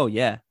 Oh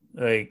yeah,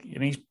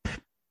 and he's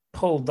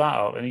pulled that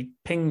out and he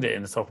pinged it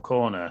in the top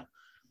corner,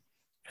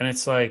 and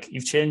it's like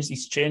he's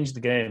changed the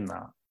game.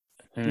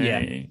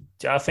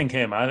 I think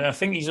him. I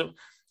think he's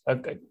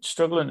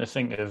struggling to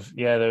think of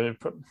there.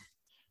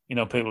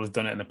 People have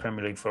done it in the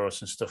Premier League for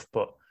us and stuff,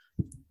 but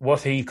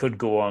what he could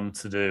go on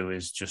to do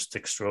is just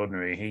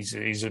extraordinary. He's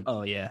a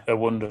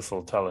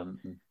wonderful talent.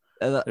 It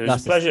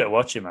was a pleasure to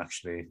watch him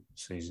actually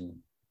this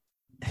season.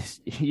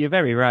 You're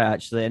very right,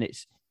 actually, and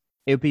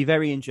it'll be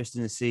very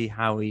interesting to see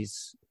how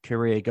his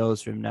career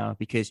goes from now,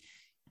 because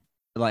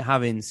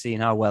having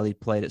seen how well he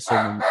played at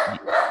Sunderland.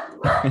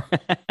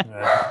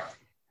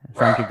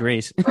 Frank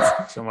agrees.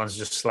 Someone's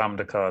just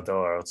slammed a car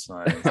door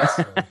outside.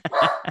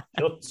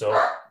 Shut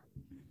up.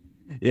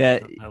 Yeah,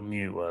 I'll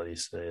mute while you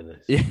say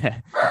this.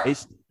 Yeah,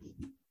 it's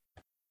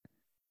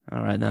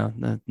all right now.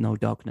 No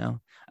dog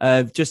now.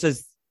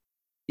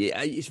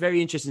 It's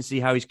very interesting to see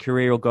how his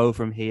career will go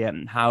from here,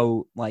 and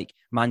how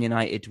Man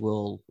United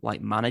will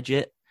manage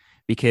it,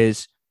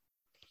 because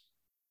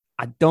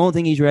I don't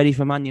think he's ready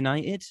for Man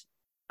United.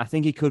 I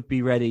think he could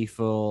be ready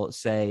for,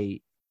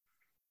 say,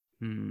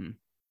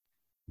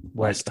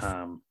 West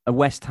Ham, a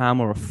West Ham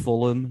or a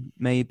Fulham,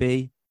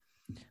 maybe,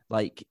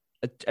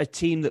 a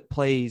team that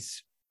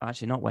plays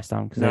Actually, not West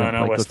Ham because they No, don't no,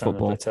 play West good Ham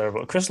football. are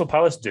terrible. Crystal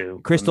Palace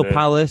do. Crystal And,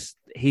 Palace,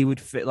 he would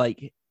fit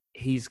like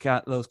he's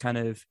got those kind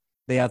of.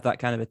 They have that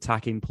kind of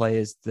attacking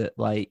players that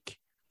like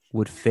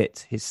would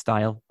fit his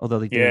style. Although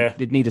they do, Yeah.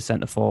 they'd need a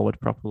centre forward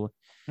probably.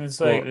 It's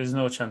like But- there's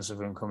no chance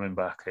of him coming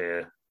back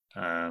here,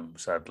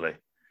 sadly.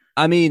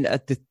 I mean,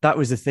 that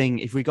was the thing.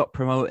 If we got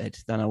promoted,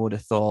 then I would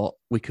have thought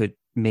we could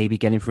maybe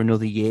get him for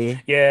another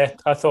year. Yeah,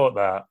 I thought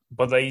that,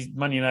 but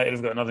Man United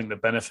have got nothing to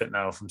benefit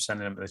now from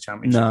sending him to the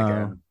Championship No.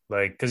 again,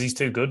 like because he's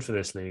too good for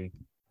this league.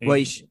 Well,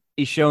 he's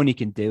shown he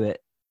can do it.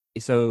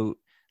 So,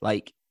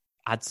 like,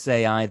 I'd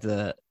say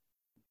either,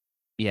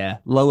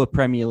 lower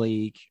Premier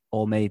League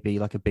or maybe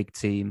like a big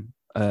team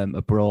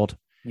abroad.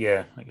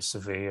 Yeah, like a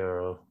Sevilla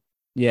or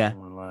Yeah,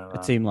 someone like a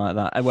that. team like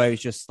that, where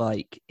it's just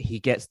like he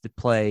gets to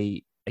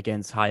play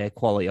against higher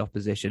quality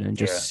opposition and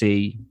just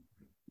see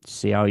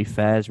how he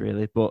fares,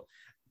 really. But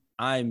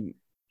I'd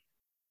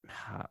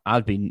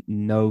be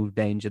no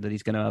danger that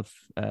he's going to have.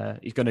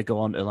 He's going to go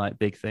on to like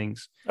big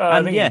things. I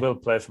And think yeah. he will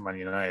play for Man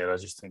United. I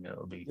just think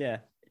it'll be. Yeah.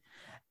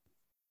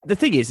 The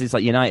thing is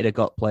like United have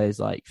got players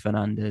like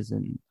Fernandes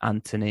and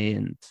Anthony,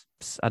 and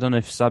I don't know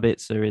if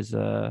Sabitzer is.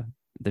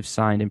 They've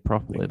signed him I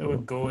properly. think they were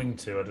But going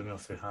to. I don't know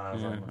if they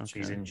have. Yeah, I'm not sure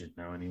he's okay. injured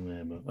now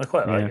anyway, but I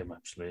quite Yeah. like him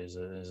actually. As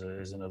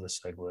another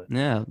segue.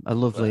 yeah, a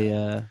lovely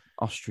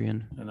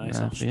Austrian. A nice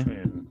for you.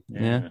 Austrian.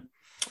 Yeah.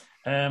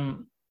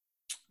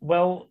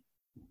 Well,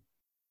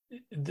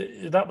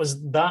 that was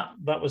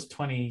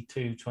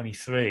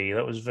 22-23.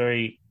 That was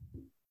very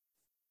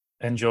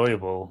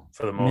enjoyable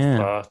for the most Yeah.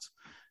 part.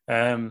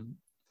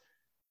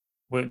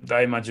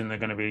 I imagine there are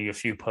going to be a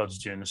few pods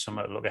during the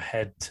summer to look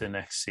ahead to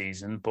next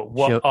season. But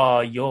what Sure.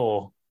 are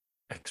your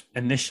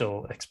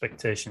initial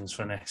expectations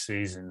for next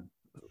season?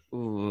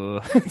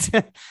 Ooh.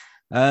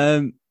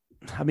 I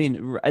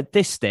mean, at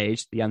this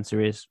stage, the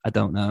answer is I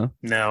don't know.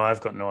 No, I've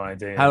got no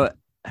idea.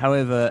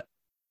 However,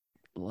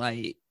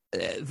 like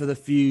for the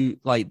few,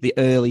 like the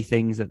early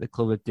things that the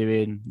club are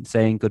doing,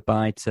 saying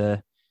goodbye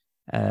to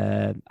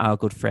our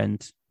good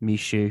friend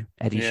Mishu,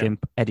 Eddie Yeah.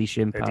 Eddie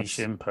Shimpads. Eddie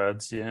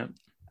Shimpads, yeah.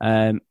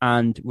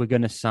 And we're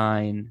going to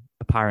sign.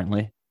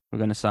 Apparently, we're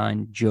going to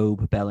sign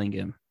Job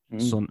Bellingham,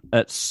 son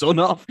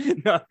of,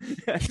 no,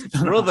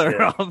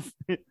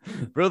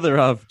 brother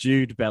of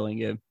Jude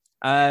Bellingham.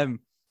 And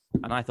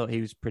I thought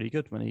he was pretty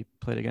good when he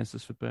played against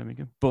us for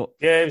Birmingham. But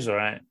Yeah, he was all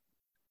right.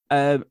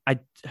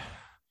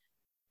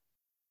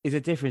 there's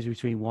a difference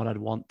between what I'd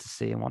want to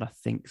see and what I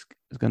think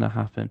is going to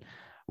happen.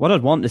 What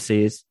I'd want to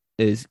see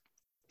is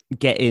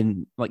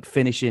getting like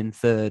finishing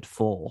third,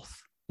 fourth.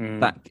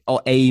 That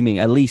or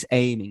at least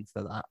aiming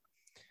for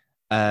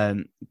that,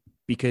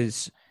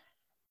 because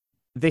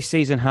this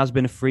season has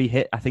been a free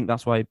hit. I think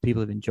that's why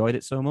people have enjoyed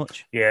it so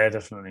much. Yeah,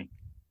 definitely.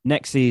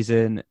 Next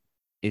season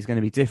is going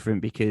to be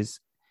different because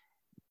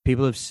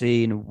people have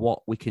seen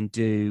what we can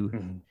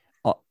do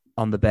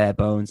on the bare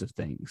bones of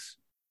things.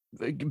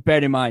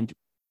 Bear in mind,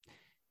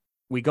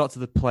 we got to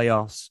the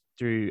playoffs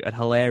through a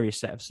hilarious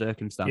set of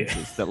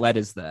circumstances that led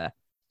us there.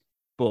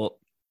 But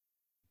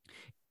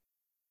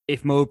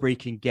if Mowbray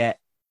can get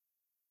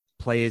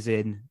players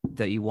in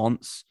that he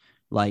wants,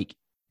 like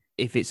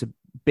if it's a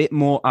bit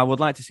more, I would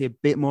like to see a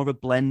bit more of a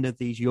blend of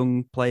these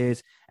young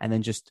players and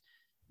then just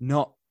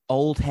not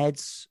old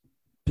heads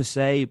per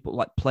se, but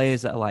like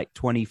players that are like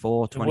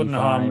 24, It wouldn't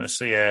 25. harm.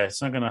 So yeah,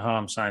 it's not going to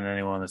harm signing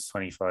anyone that's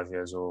 25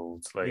 years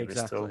old. Like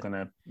Exactly.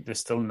 they're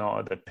still not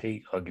at the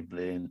peak,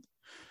 arguably, and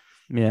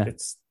Yeah.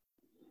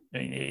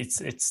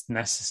 it's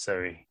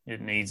necessary.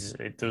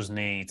 It does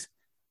need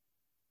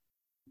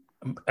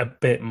a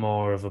bit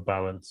more of a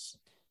balance.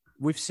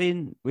 We've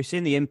seen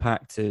the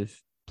impact of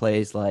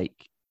players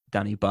like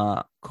Danny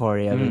Bart,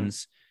 Corey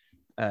Evans,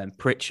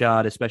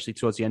 Pritchard, especially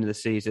towards the end of the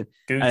season,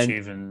 Gooch and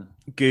even.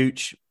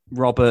 Gooch,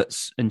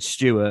 Roberts, and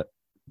Stewart.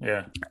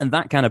 Yeah. And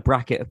that kind of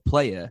bracket of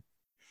player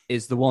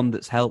is the one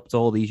that's helped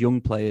all these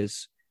young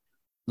players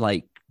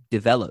like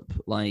develop.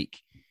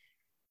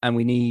 And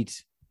we need,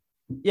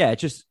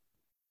 just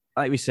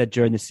like we said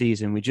during the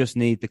season, we just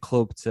need the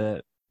club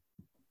to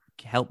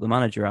help the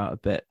manager out a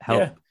bit, help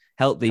these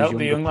Help the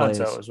young players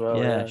lads out as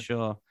well. Yeah,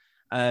 sure.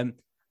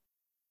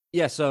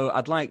 So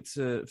I'd like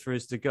for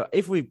us to go.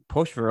 If we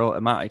push for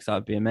automatics,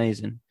 that'd be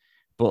amazing.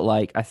 But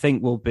I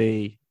think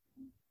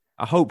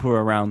I hope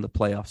we're around the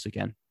playoffs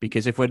again,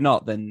 because if we're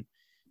not, then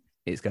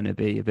it's going to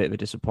be a bit of a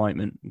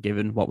disappointment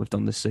given what we've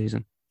done this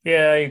season.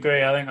 Yeah, I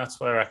agree. I think that's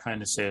where I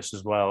kind of see us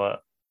as well.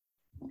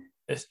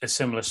 A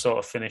similar sort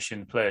of finish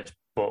in place,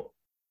 but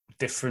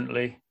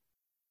differently.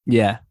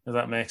 Yeah, If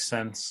that makes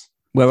sense.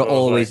 we're Sort of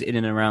always in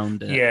and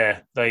around it.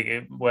 Yeah,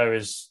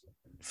 whereas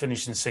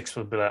finishing sixth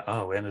would be like,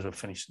 oh, we ended up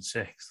finishing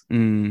sixth.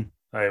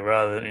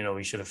 Rather,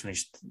 we should have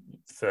finished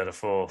third or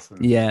fourth.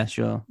 Yeah,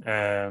 sure.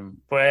 But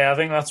yeah, I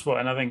think that's what,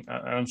 and I think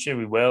I'm sure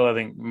we will. I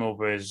think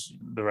Mowbray is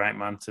the right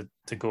man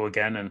to go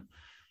again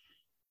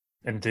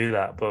and do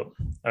that. But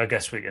I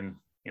guess we can,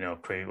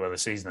 the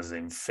season hasn't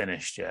even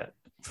finished yet.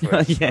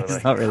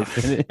 It's not really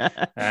finished.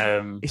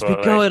 It's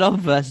been going on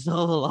for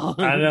so long.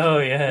 I know,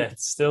 yeah,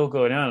 it's still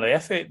going on.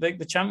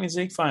 The Champions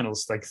League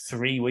finals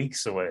 3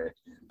 weeks away.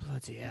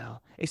 bloody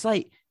hell! It's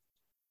like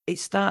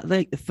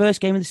the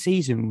first game of the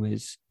season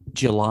was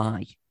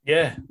July.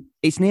 Yeah,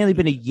 it's nearly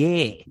been a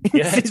year.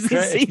 Yeah, it's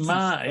great. It's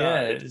mad.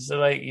 Yeah, it's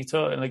like you're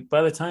talking like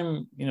by the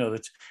time and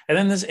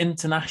then there's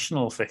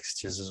international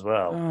fixtures as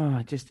well.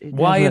 Oh,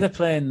 why are they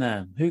playing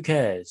them? Who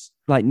cares?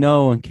 Like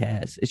no one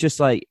cares. It's just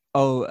like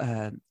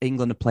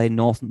England are playing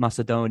North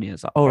Macedonia.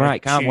 It's like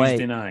right, can't wait.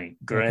 Tuesday night,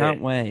 great.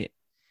 Can't wait.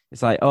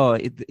 It's like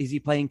is he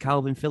playing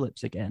Calvin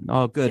Phillips again?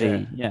 Oh,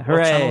 goody. Yeah, hooray.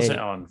 What channel's it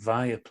on?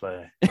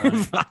 Viaplay. Right.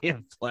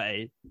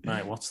 Viaplay.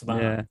 Right, what's the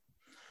matter?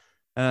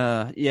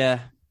 Yeah.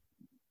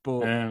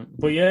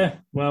 But yeah,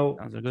 well,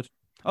 sounds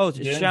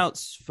good.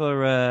 Shouts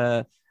for.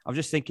 I'm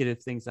just thinking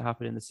of things that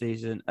happened in the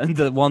season, and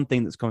the one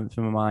thing that's coming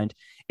through my mind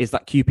is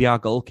that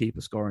QPR goalkeeper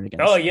scoring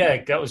against. Oh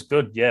yeah, that was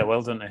good. Yeah,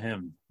 well done to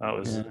him.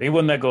 He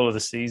won their goal of the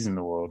season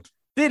award.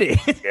 Did he?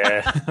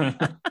 Yeah.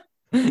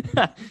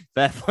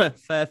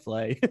 Fair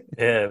play.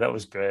 Yeah, that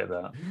was great.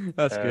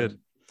 That's good.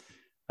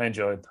 I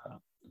enjoyed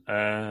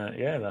that.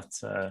 Yeah,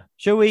 that's.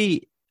 Shall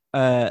we?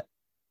 Do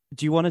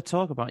you want to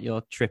talk about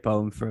your trip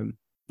home from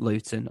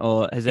Luton,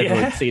 or has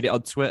everyone seen it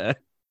on Twitter?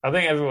 I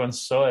think everyone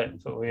saw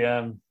it, but we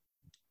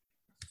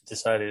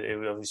decided it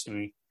would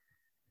obviously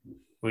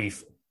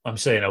I'm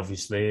saying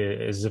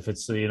obviously as if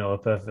it's a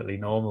perfectly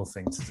normal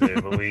thing to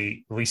do, but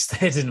we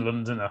stayed in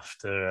London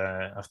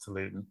after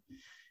Luton,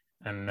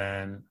 and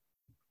then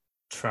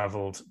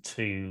travelled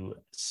to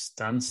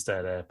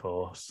Stansted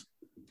Airport,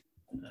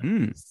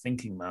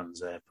 Thinking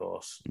Man's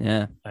Airport,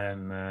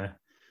 and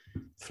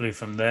flew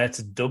from there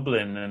to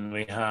Dublin, and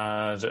we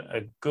had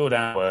a good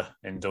hour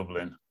in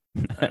Dublin.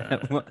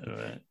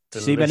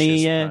 See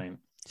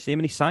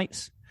many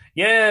sights?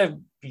 Yeah,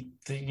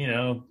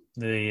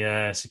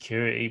 the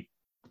security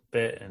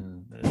bit,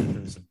 and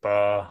there was a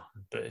bar,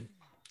 but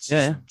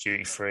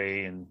duty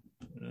free, and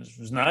it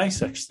was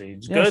nice actually. It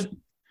was good.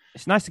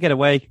 It's nice to get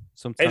away.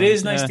 Sometimes it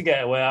is nice to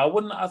get away. I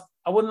wouldn't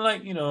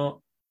like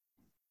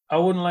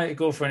to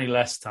go for any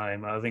less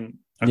time. I think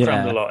I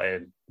crammed a lot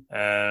in.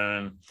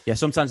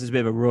 Sometimes there's a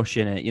bit of a rush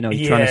in it.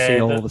 You're trying to see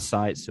all the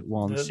sites at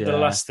once. The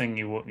last thing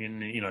you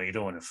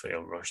don't want to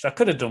feel rushed. I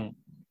could have done,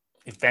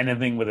 if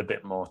anything, with a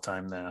bit more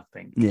time there, I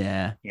think.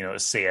 Yeah. To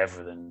see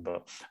everything.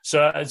 But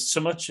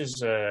so much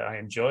as I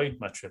enjoyed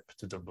my trip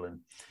to Dublin,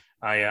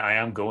 I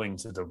am going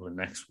to Dublin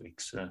next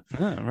week. So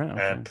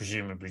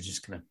presumably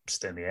just going to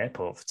stay in the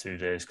airport for 2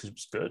 days because it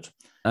was good.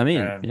 I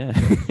mean,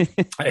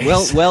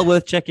 well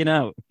worth checking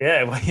out.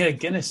 Yeah, well,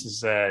 Guinness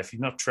is, if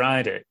you've not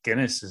tried it,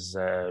 Guinness is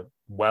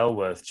well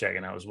worth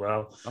checking out as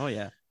well. Oh,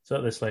 yeah.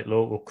 So this like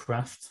local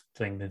craft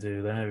thing they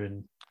do there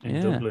in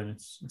Dublin.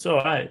 It's all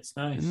right. It's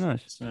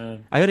nice.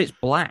 I heard it's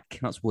black.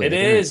 That's weird. It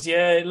is,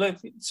 yeah. It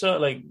looks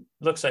like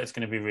it's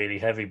going to be really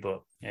heavy,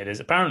 but it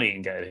is. Apparently, you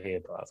can get it here,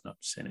 but I've not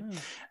seen it.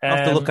 I'll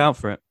have to look out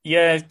for it.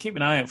 Yeah, keep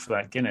an eye out for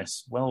that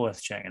Guinness. Well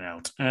worth checking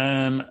out.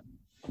 And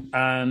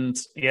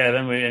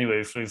then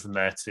we flew from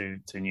there to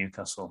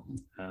Newcastle,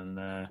 and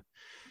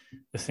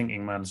the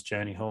Thinking Man's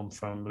journey home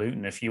from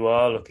Luton. If you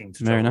are looking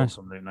to travel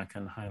from Luton, I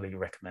can highly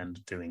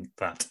recommend doing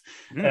that.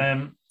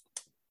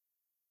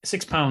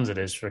 £6 it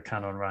is for a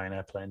can on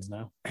Ryanair planes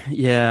now.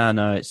 Yeah, I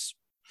know. It's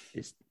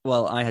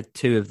well, I had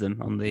 2 of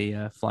them on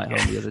the flight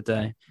home the other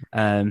day.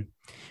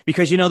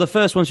 Because the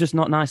first one's just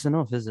not nice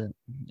enough, is it?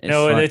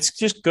 It's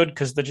just good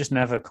because they're just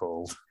never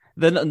cold.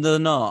 They're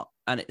not,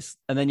 and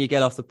then you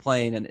get off the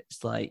plane and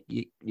it's like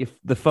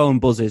the phone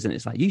buzzes and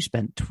it's like you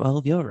spent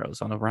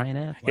 €12 on a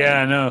Ryanair plane.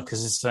 Yeah, I know,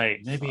 because it's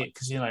like maybe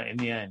because you're like in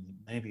the end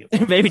maybe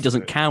it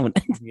doesn't count.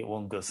 It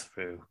won't go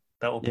through.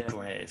 That would be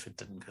great if it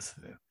didn't go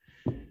through.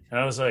 And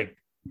I was like,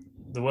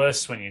 the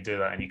worst when you do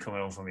that and you come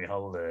home from your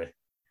holiday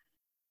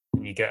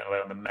and you get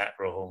like on the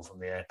metro home from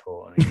the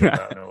airport and you get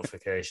that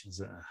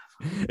notifications.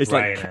 It's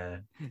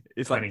Ryanair, like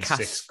it's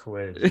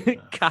 £26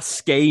 like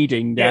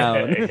cascading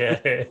down. Yeah.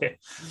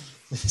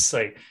 It's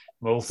like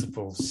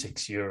multiple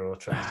 €6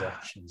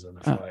 transactions on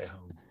a flight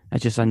home.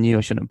 I knew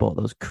I shouldn't have bought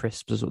those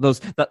crisps as well.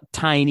 That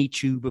tiny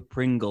tube of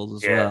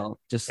Pringles as well.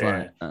 Just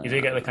you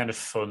do get the kind of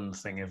fun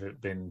thing of it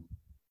being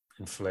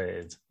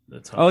inflated.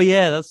 Oh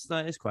yeah,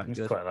 that is quite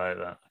good. Quite like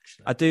that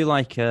actually. I do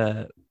like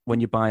when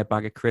you buy a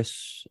bag of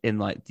crisps in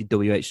like the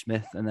WH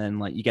Smith, and then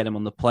like you get them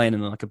on the plane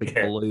and like a big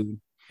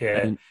balloon. Yeah,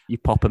 and you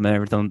pop them.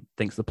 Everyone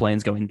thinks the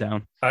plane's going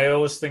down. I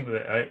always think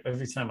that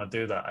every time I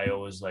do that, I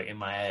always like in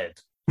my head,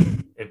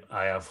 if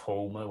I have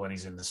Homer when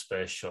he's in the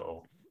space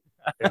shuttle,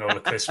 and all the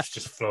crisps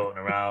just floating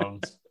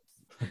around.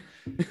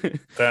 Then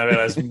I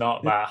realise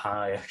not that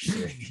high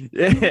actually,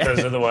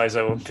 because otherwise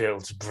I won't be able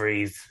to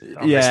breathe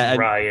on this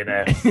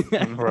Ryanair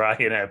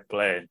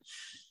plane.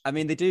 I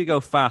mean, they do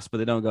go fast, but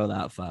they don't go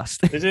that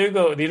fast. They do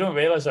go. You don't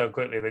realise how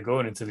quickly they're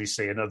going until you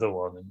see another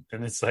one,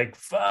 and it's like,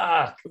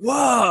 fuck!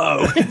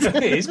 Whoa!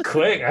 It's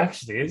quick,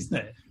 actually, isn't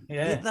it?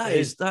 Yeah, that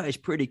is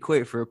pretty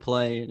quick for a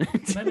plane.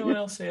 Does anyone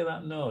else hear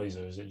that noise,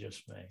 or is it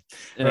just me?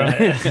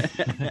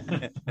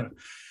 Right.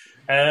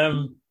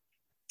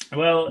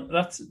 Well,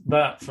 that's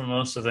that from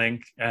us, I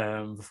think.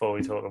 Before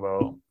we talk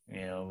about,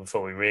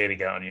 before we really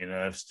get on your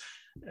nerves,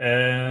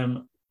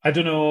 I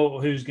don't know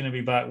who's going to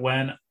be back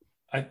when.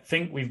 I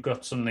think we've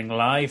got something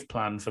live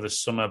planned for the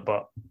summer,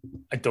 but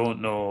I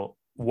don't know,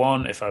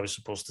 one, if I was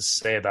supposed to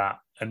say that,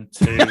 and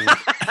two,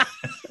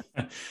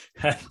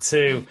 and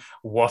two,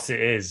 what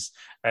it is.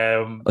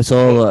 It's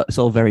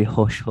all very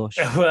hush hush.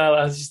 Well,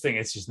 I just think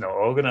it's just not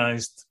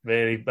organised,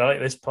 really. Like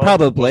this pod.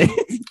 Probably.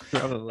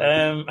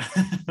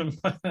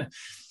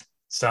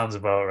 Sounds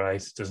about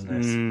right, doesn't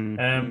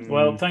it?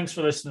 Well, thanks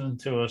for listening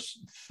to us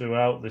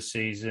throughout the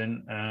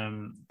season.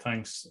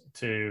 Thanks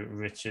to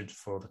Richard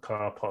for the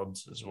car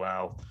pods as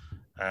well.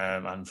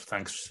 And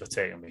thanks for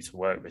taking me to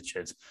work,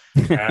 Richard.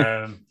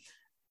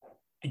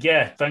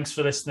 Yeah, thanks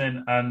for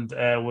listening. And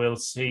we'll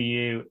see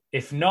you,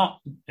 if not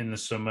in the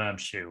summer, I'm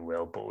sure we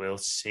will, but we'll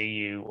see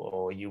you,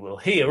 or you will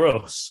hear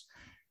us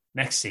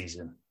next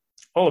season.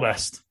 All the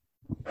best.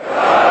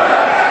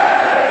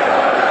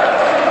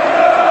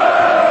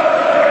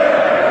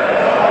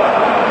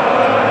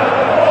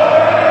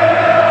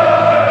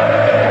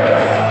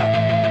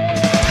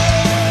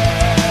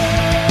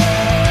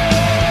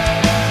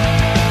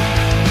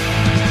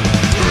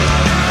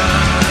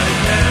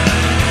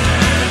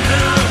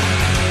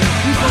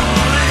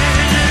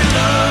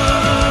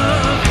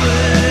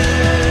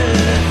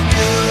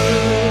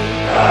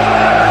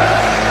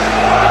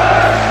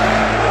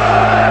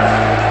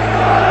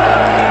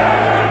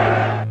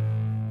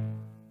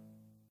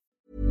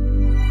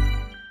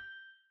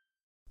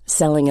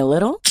 Selling a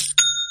little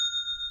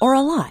or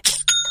a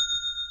lot?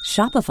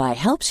 Shopify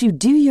helps you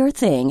do your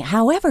thing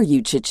however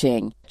you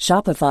cha-ching.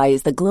 Shopify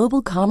is the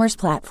global commerce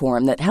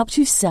platform that helps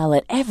you sell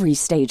at every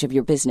stage of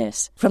your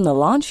business. From the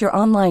launch your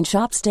online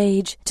shop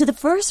stage to the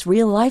first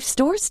real-life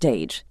store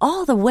stage,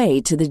 all the way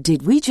to the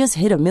did we just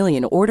hit a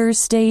million orders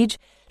stage.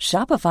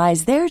 Shopify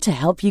is there to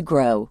help you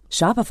grow.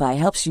 Shopify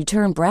helps you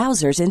turn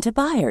browsers into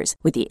buyers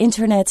with the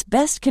internet's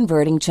best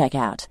converting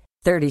checkout.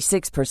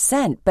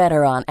 36%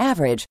 better on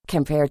average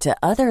compared to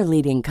other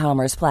leading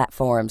commerce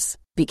platforms.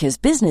 Because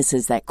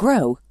businesses that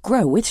grow,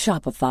 grow with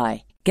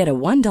Shopify. Get a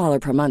 $1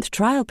 per month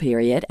trial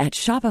period at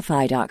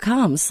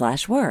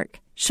shopify.com/work.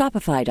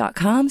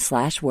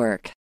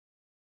 Shopify.com/work.